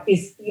dilemma like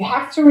this, you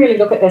have to really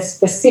look at the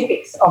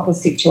specifics of the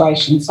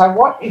situation. So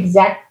what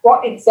exact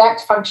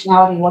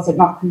functionality was it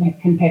not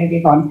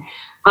competitive on?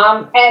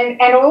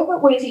 And all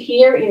that we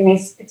hear in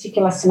this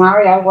particular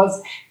scenario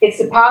was it's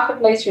the path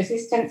of least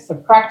resistance for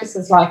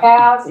practices like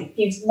ours. It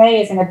gives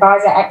me as an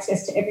advisor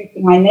access to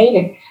everything I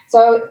needed.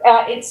 So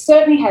it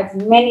certainly has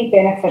many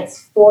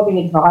benefits for the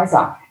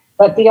advisor.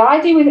 But the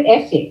idea with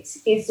ethics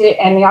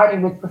and the idea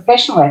with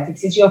professional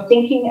ethics is you're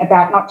thinking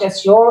about not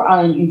just your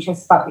own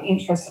interests, but the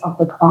interests of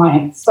the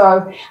client.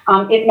 So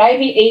it may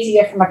be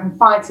easier from a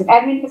compliance and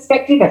admin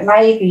perspective. It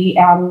may be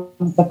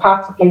the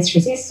path of least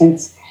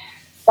resistance.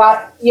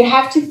 But you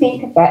have to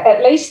think about,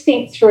 at least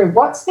think through,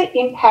 what's the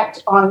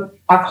impact on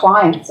our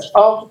clients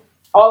of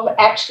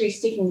actually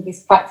sticking with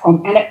this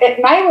platform. And it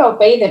may well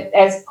be that,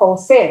 as Paul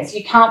says,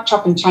 you can't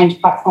chop and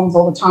change platforms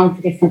all the time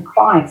for different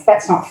clients.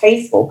 That's not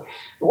feasible.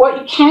 But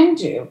what you can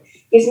do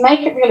is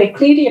make it really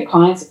clear to your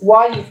clients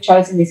why you've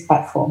chosen this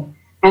platform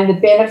and the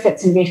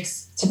benefits and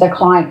risks to the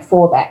client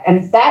for that.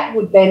 And that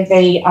would then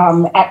be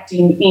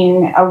acting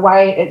in a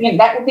way,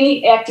 that would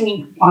be acting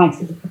in compliance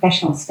with the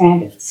professional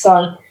standards.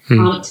 So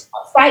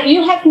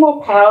you have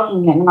more power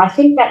than them. And I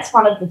think that's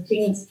one of the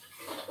things.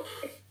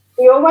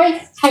 We always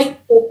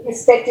take the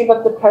perspective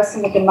of the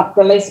person with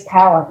the least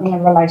power in a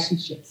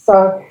relationship.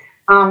 So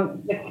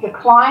the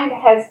client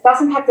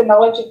doesn't have the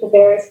knowledge of the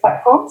various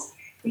platforms.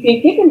 If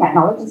you give them that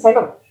knowledge and say,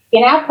 look,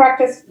 in our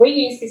practice, we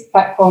use this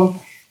platform,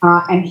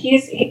 and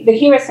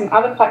here are some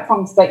other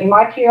platforms that you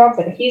might hear of,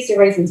 but here's the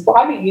reasons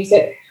why we use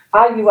it.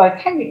 Are you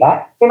okay with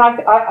that? Then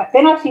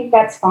I think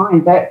that's fine.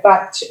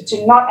 But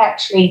to not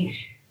actually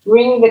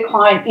bring the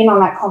client in on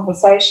that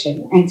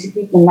conversation and to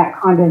give them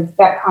that kind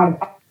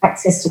of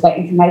access to that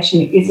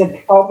information is a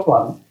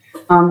problem.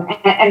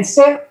 And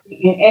certainly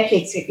in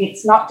ethics,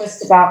 it's not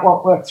just about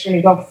what works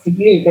really well for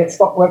you, but it's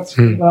what works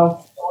really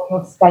well for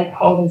your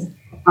stakeholders,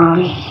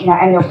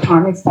 and your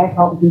primary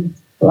stakeholders in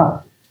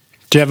particular.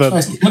 Do you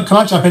have Can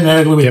I jump in there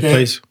a little bit? Yeah,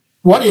 please.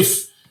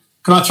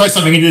 Can I throw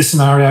something into this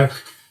scenario?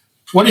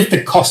 What if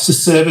the cost of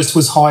service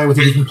was higher with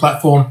a different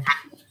platform?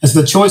 As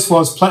the choice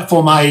was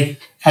platform A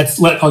had,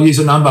 I'll use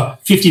a number,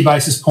 50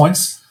 basis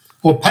points,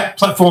 or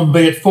platform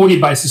B at 40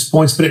 basis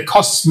points, but it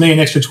costs me an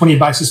extra 20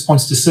 basis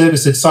points to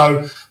service it.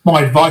 So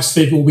my advice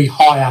fee will be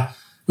higher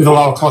with a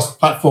lower cost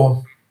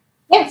platform.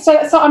 Yeah,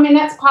 so I mean,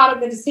 that's part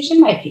of the decision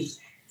making.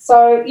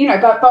 So,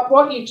 but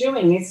what you're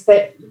doing is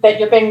that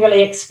you're being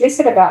really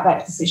explicit about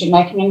that decision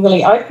making and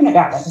really open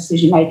about that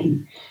decision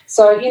making.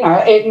 So,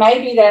 it may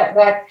be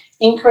that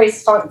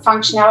increased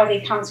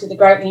functionality comes with a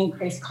greatly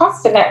increased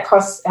cost, and that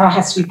cost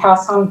has to be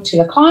passed on to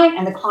the client,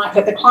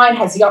 but the client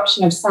has the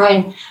option of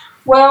saying,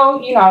 well,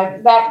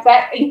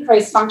 that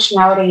increased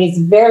functionality is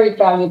very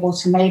valuable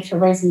to me for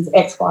reasons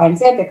X, Y, and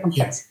Z. They're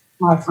complex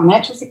my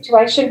financial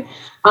situation.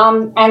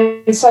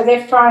 And so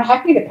therefore I'm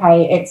happy to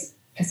pay X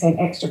percent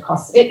extra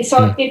costs. It's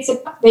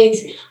about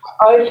these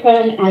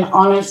open and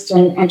honest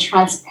and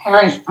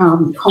transparent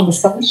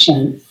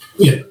conversations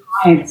with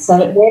clients so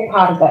that we're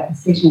part of that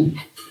decision.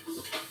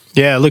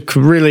 Yeah, look,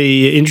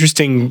 really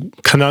interesting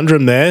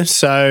conundrum there.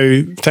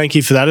 So thank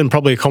you for that, and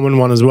probably a common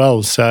one as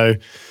well. So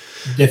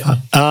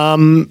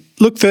definitely.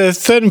 Look, the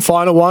third and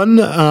final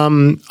one,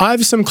 I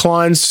have some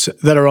clients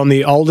that are on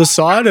the older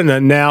side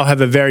and now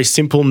have a very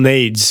simple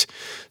needs.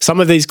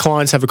 Some of these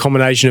clients have a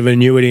combination of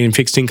annuity and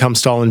fixed income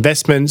style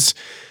investments,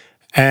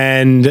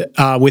 and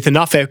with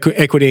enough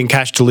equity and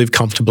cash to live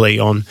comfortably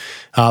on.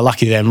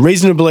 Lucky them.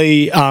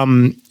 Reasonably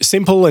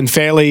simple and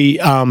fairly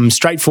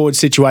straightforward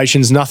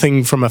situations,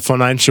 nothing from a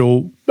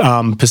financial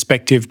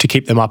perspective to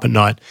keep them up at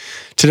night.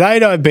 To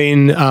date, I've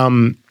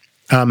been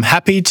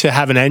happy to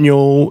have an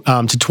annual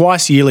to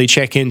twice yearly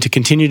check-in to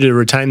continue to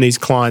retain these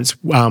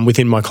clients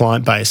within my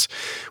client base.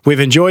 We've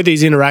enjoyed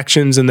these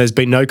interactions, and there's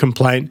been no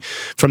complaint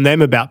from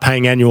them about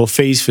paying annual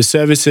fees for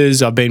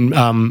services I've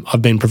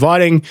been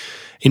providing.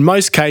 In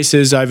most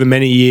cases, over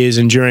many years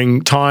and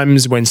during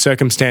times when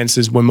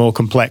circumstances were more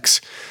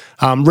complex.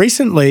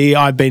 Recently,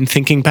 I've been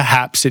thinking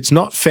perhaps it's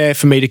not fair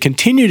for me to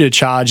continue to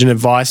charge an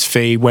advice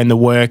fee when the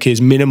work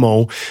is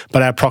minimal,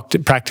 but our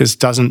practice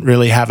doesn't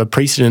really have a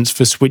precedence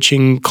for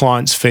switching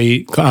clients'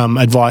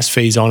 advice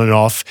fees on and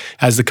off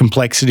as the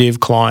complexity of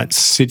clients'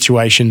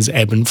 situations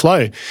ebb and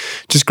flow.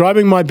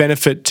 Describing my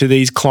benefit to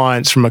these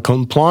clients from a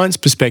compliance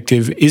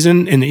perspective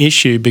isn't an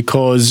issue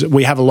because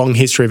we have a long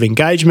history of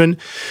engagement,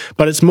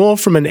 but it's more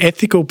from an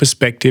ethical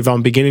perspective.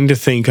 I'm beginning to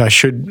think I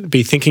should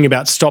be thinking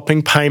about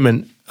stopping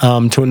payment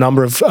from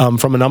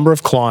a number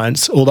of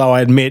clients, although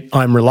I admit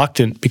I'm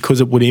reluctant because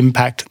it would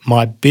impact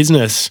my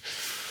business.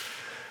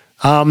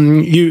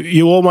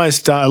 You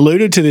almost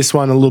alluded to this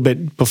one a little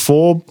bit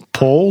before,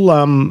 Paul.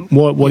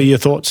 What are your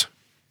thoughts?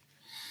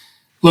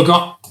 Look,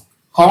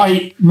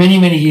 I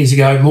many years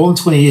ago, more than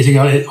 20 years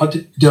ago, I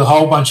did a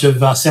whole bunch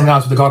of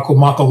seminars with a guy called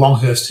Michael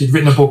Longhurst, who'd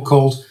written a book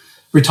called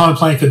Retirement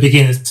Planning for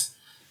Beginners,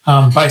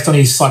 based on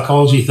his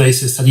psychology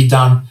thesis that he'd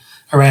done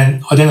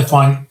around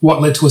identifying what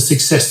led to a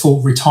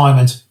successful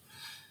retirement.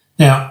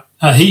 Now,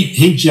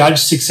 he judged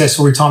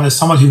successful retirement as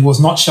someone who was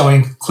not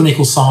showing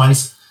clinical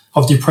signs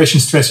of depression,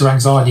 stress, or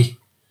anxiety.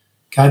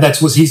 Okay, that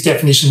was his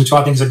definition, which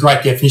I think is a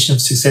great definition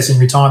of success in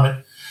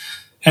retirement.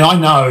 And I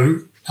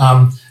know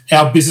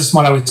our business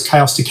motto is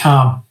chaos to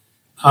calm.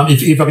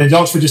 If I can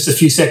indulge for just a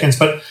few seconds,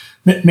 but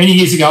many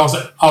years ago,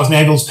 I was an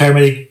ambulance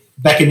paramedic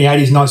back in the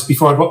 80s and 90s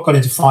before I got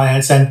into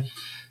finance, and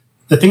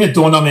the thing that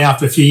dawned on me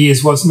after a few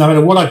years was no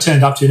matter what I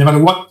turned up to, no matter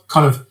what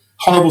kind of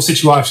horrible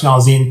situation I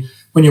was in,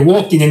 when you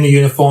walked in the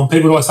uniform,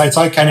 people would always say, it's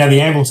okay, now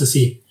the ambulance is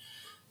here.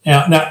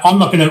 Now I'm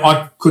not going to,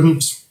 I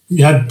couldn't,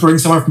 bring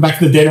someone from back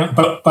from the dead,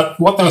 but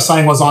what they were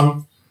saying was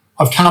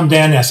I've calmed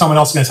down now, someone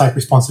else is going to take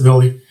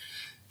responsibility.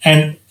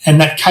 And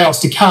that chaos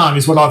to calm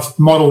is what I've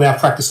modelled our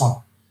practice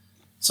on.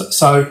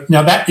 So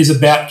now that is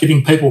about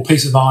giving people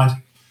peace of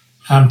mind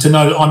to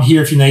know that I'm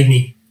here if you need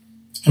me.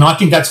 And I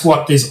think that's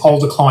what these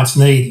older clients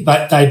need.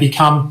 They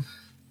become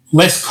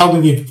less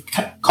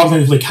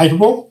cognitively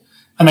capable,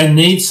 and they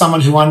need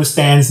someone who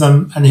understands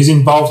them and who's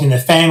involved in their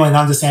family and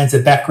understands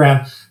their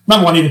background.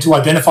 Number one, even to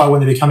identify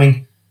when they're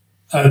becoming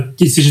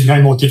decisions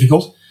becoming more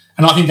difficult.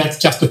 And I think that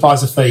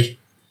justifies a fee.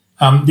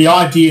 The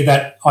idea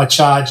that I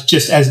charge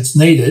just as it's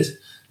needed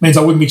means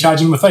I wouldn't be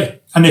charging them a fee,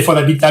 and therefore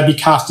they'd be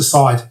cast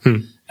aside.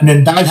 And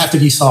then they'd have to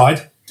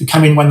decide to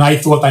come in when they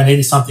thought they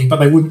needed something, but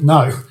they wouldn't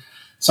know.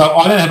 So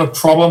I don't have a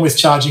problem with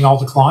charging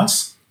older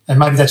clients, and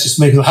maybe that's just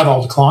me because I have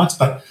older clients,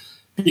 and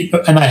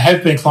they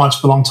have been clients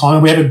for a long time,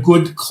 and we have a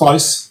good,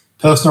 close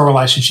personal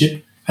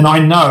relationship, and I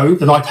know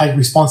that I take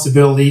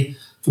responsibility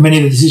for many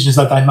of the decisions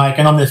that they make,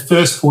 and I'm their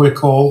first port of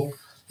call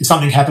if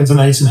something happens and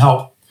they need some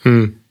help.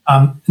 And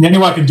the only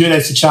way I can do that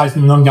is to charge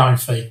them an ongoing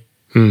fee.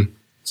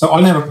 So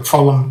I don't have a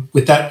problem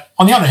with that.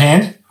 On the other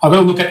hand, I've got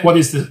to look at what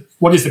is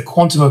the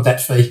quantum of that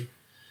fee.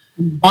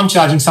 If I'm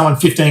charging someone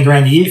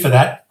 $15,000 a year for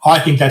that, I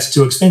think that's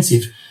too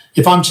expensive.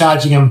 If I'm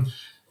charging them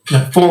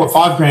 $4,000 or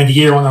 $5,000 a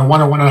year on a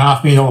 $1 or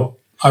 $1.5 million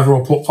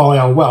overall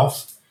portfolio of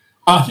wealth,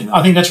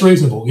 I think that's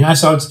reasonable.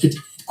 So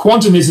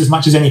quantum is as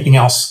much as anything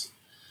else.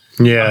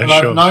 Yeah, I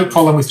have no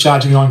problem with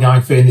charging an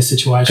ongoing fee in this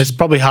situation. It's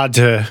probably hard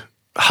to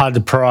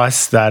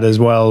price that as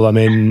well. I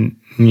mean,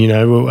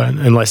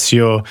 unless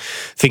you're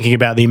thinking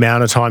about the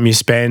amount of time you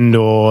spend,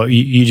 or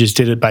you just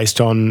did it based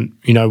on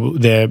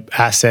their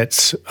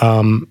assets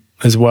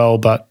as well.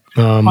 But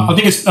I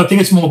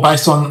think it's more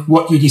based on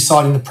what you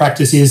decide in the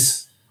practice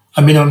is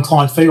a minimum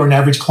client fee or an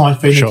average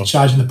client fee that you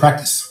charge in the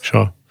practice.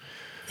 Sure.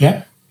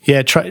 Yeah.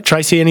 Yeah.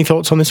 Tracy, any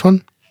thoughts on this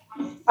one?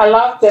 I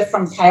love the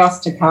from chaos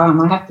to calm.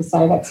 I have to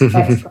say that's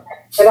correct.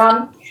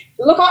 But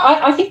look,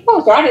 I think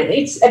Paul's right.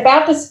 It's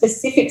about the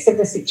specifics of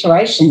the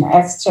situation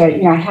as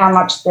to how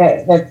much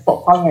the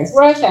portfolio is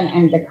worth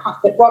and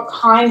what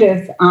kind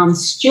of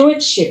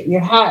stewardship you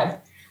have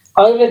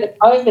over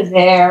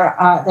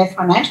their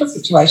financial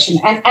situation.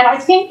 And I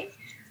think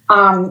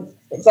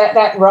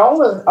that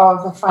role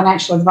of a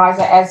financial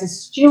advisor as a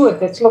steward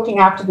that's looking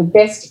after the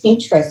best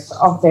interests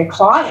of their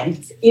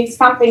clients is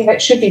something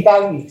that should be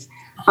valued.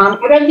 I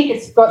don't think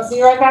it's got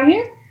zero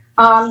value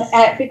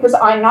because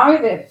I know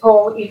that,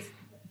 Paul, if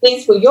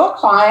these were your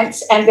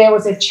clients and there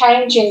was a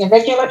change in the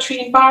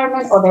regulatory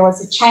environment or there was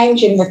a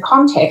change in the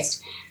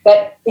context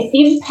that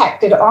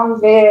impacted on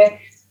their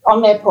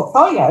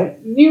portfolio,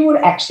 you would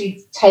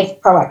actually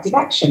take proactive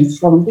action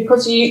for them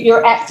because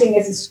you're acting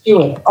as a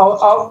steward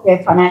of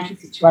their financial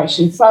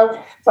situation. So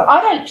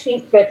I don't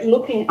think that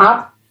looking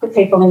up for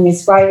people in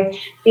this way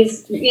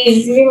is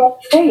zero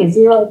fee,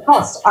 zero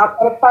cost. But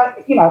for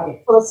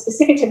the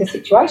specific to the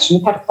situation,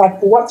 you have to say,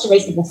 what's a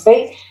reasonable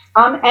fee?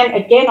 And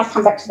again, I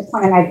come back to the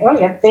point I made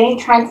earlier, being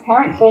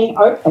transparent, being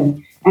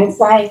open and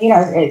saying,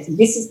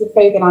 this is the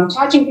fee that I'm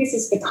charging, this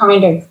is the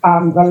kind of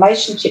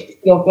relationship that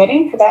you're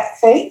getting for that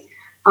fee.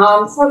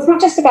 So it's not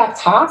just about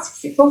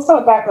tasks, it's also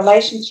about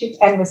relationship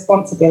and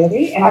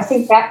responsibility. And I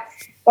think that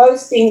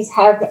those things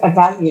have a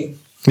value.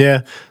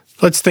 Yeah.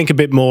 Let's think a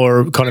bit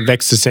more kind of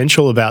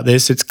existential about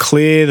this. It's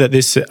clear that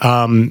this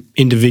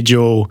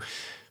individual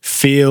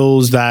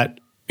feels that,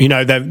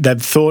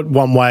 they've thought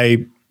one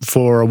way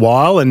for a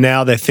while and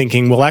now they're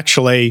thinking, well,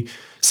 actually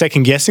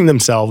second guessing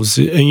themselves,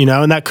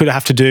 and that could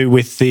have to do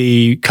with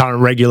the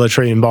current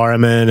regulatory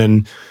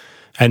environment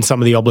and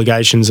some of the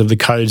obligations of the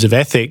codes of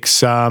ethics.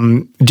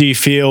 Do you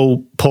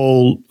feel,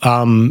 Paul,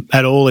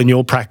 at all in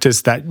your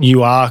practice that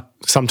you are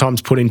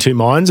sometimes put in two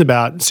minds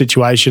about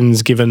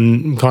situations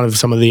given kind of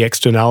some of the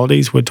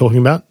externalities we're talking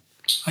about?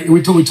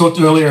 We talked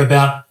earlier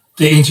about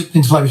the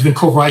interplay between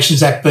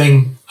Corporations Act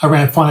being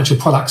around financial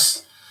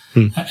products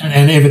and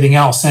everything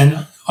else.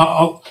 And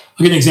I'll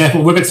give an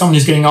example. We've got someone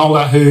who's getting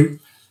older who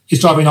is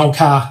driving an old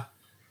car.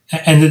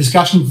 And the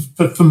discussion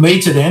for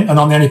me to them, and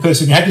I'm the only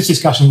person who had this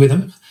discussion with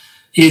them,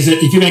 is that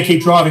if you're going to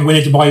keep driving, we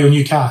need to buy you a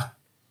new car,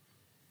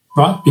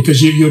 right?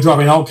 Because you're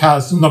driving an old car,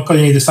 it's not got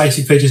any of the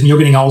safety features and you're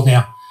getting old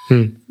now.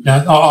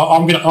 Now,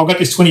 I've got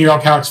this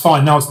 20-year-old car, it's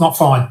fine. No, it's not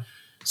fine.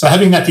 So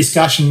having that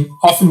discussion,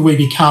 often we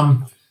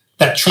become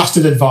that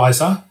trusted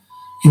advisor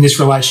in this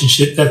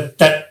relationship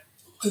that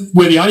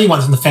we're the only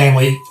ones in the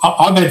family.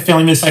 I've had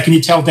family members say, can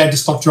you tell Dad to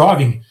stop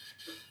driving?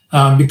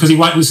 Because he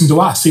won't listen to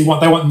us. They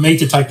want me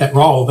to take that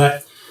role,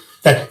 that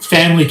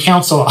family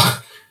counsellor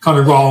kind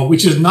of role,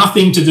 which has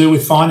nothing to do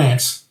with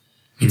finance.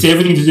 It's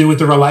everything to do with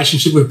the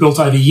relationship we've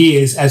built over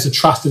years as a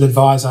trusted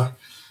advisor.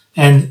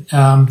 And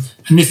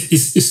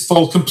this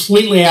falls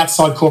completely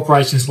outside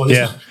corporations law.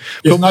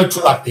 There's no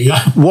product there.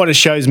 What it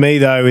shows me,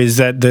 though, is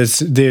that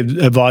the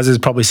advisors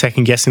probably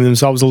second-guessing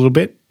themselves a little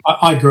bit.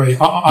 I agree.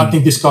 I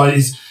think this guy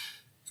is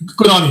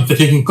good on him for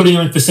thinking, good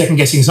on him for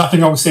second-guessing. There's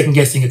nothing wrong with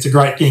second-guessing. It's a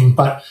great thing.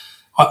 But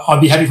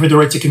I'd be happy for him to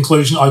reach a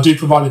conclusion. I do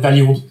provide a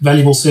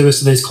valuable service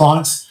to these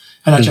clients,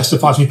 and that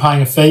justifies me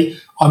paying a fee.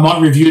 I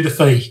might review the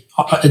fee.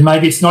 And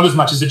maybe it's not as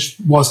much as it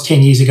was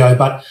 10 years ago,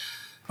 but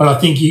I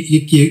think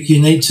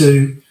you need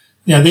to,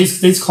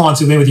 these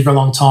clients have been with you for a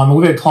long time, and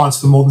we've had clients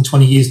for more than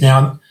 20 years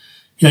now.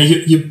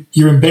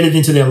 you're embedded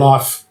into their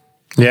life.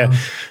 Yeah.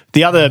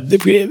 The other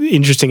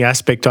interesting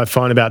aspect I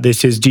find about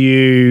this is, do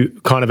you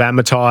kind of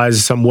amortize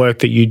some work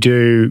that you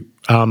do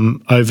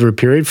over a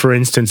period? For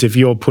instance, if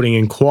you're putting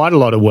in quite a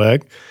lot of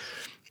work,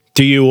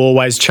 do you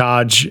always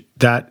charge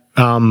that,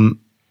 the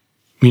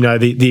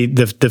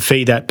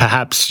fee that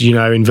perhaps,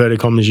 inverted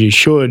commas, you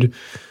should?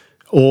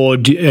 Or are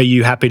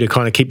you happy to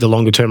kind of keep the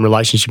longer term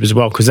relationship as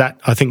well? Because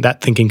I think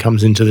that thinking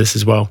comes into this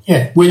as well.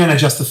 Yeah, we don't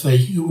adjust the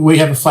fee. We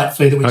have a flat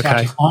fee that we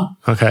charge a client.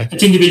 Okay.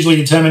 It's individually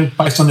determined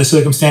based on their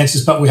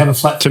circumstances, but we have a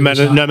flat fee.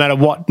 No matter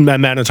what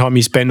amount of time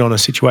you spend on a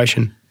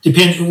situation?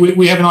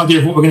 We have an idea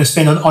of what we're going to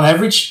spend on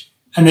average,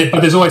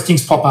 but there's always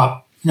things pop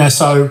up. Mum's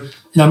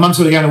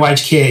got to go into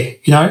aged care.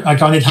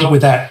 Okay, I need help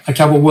with that.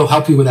 Okay, well, we'll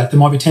help you with that. There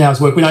might be 10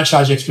 hours work. We don't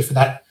charge extra for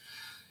that.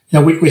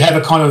 We have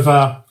a kind of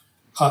a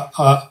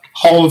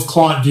whole of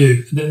client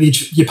view.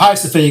 You pay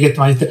us the fee, you get the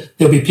money.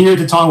 There'll be a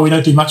period of time where we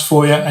don't do much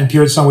for you and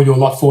periods of time we do a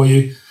lot for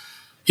you.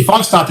 If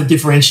I start to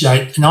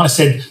differentiate and I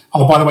said,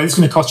 oh, by the way, this is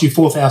going to cost you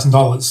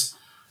 $4,000,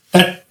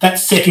 that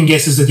second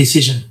guesses the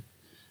decision.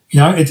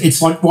 It's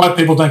like why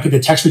people don't get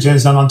their tax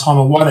returns done on time,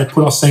 or why they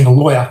put off seeing a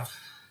lawyer,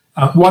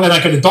 why they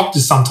don't go to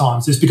doctors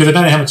sometimes is because they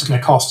don't know how much it's going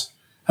to cost.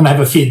 And they have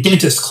a fear.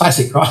 Dentist,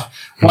 classic, right?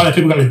 Why don't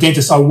people go to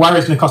dentists? Oh, worry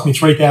it's going to cost me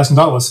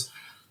 $3,000.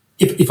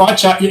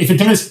 If a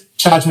dentist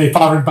charged me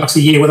 $500 a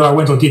year, whether I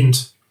went or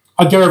didn't,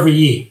 I'd go every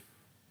year,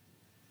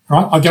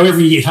 right? I'd go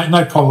every year,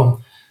 no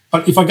problem.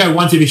 But if I go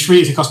once every 3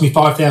 years, it costs me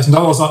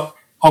 $5,000.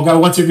 I'll go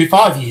once every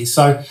 5 years.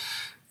 So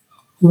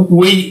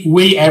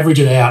we average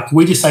it out.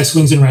 We just say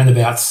swings and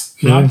roundabouts.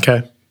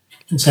 Okay,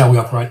 that's how we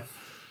operate.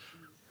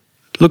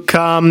 Look,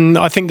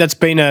 I think that's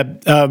been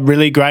a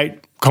really great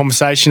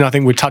conversation. I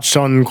think we touched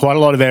on quite a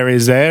lot of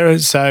areas there.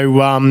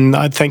 So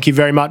I thank you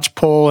very much,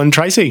 Paul and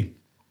Tracy.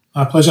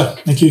 My pleasure.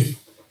 Thank you.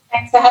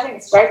 Thanks for having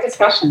this great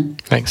discussion.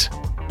 Thanks.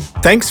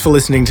 Thanks for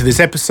listening to this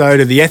episode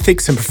of the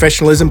Ethics and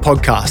Professionalism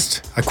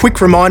Podcast. A quick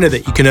reminder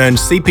that you can earn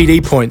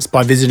CPD points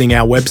by visiting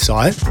our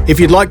website. If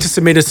you'd like to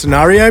submit a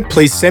scenario,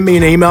 please send me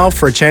an email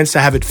for a chance to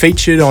have it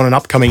featured on an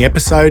upcoming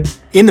episode.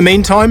 In the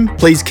meantime,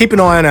 please keep an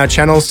eye on our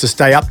channels to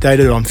stay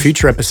updated on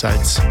future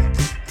episodes.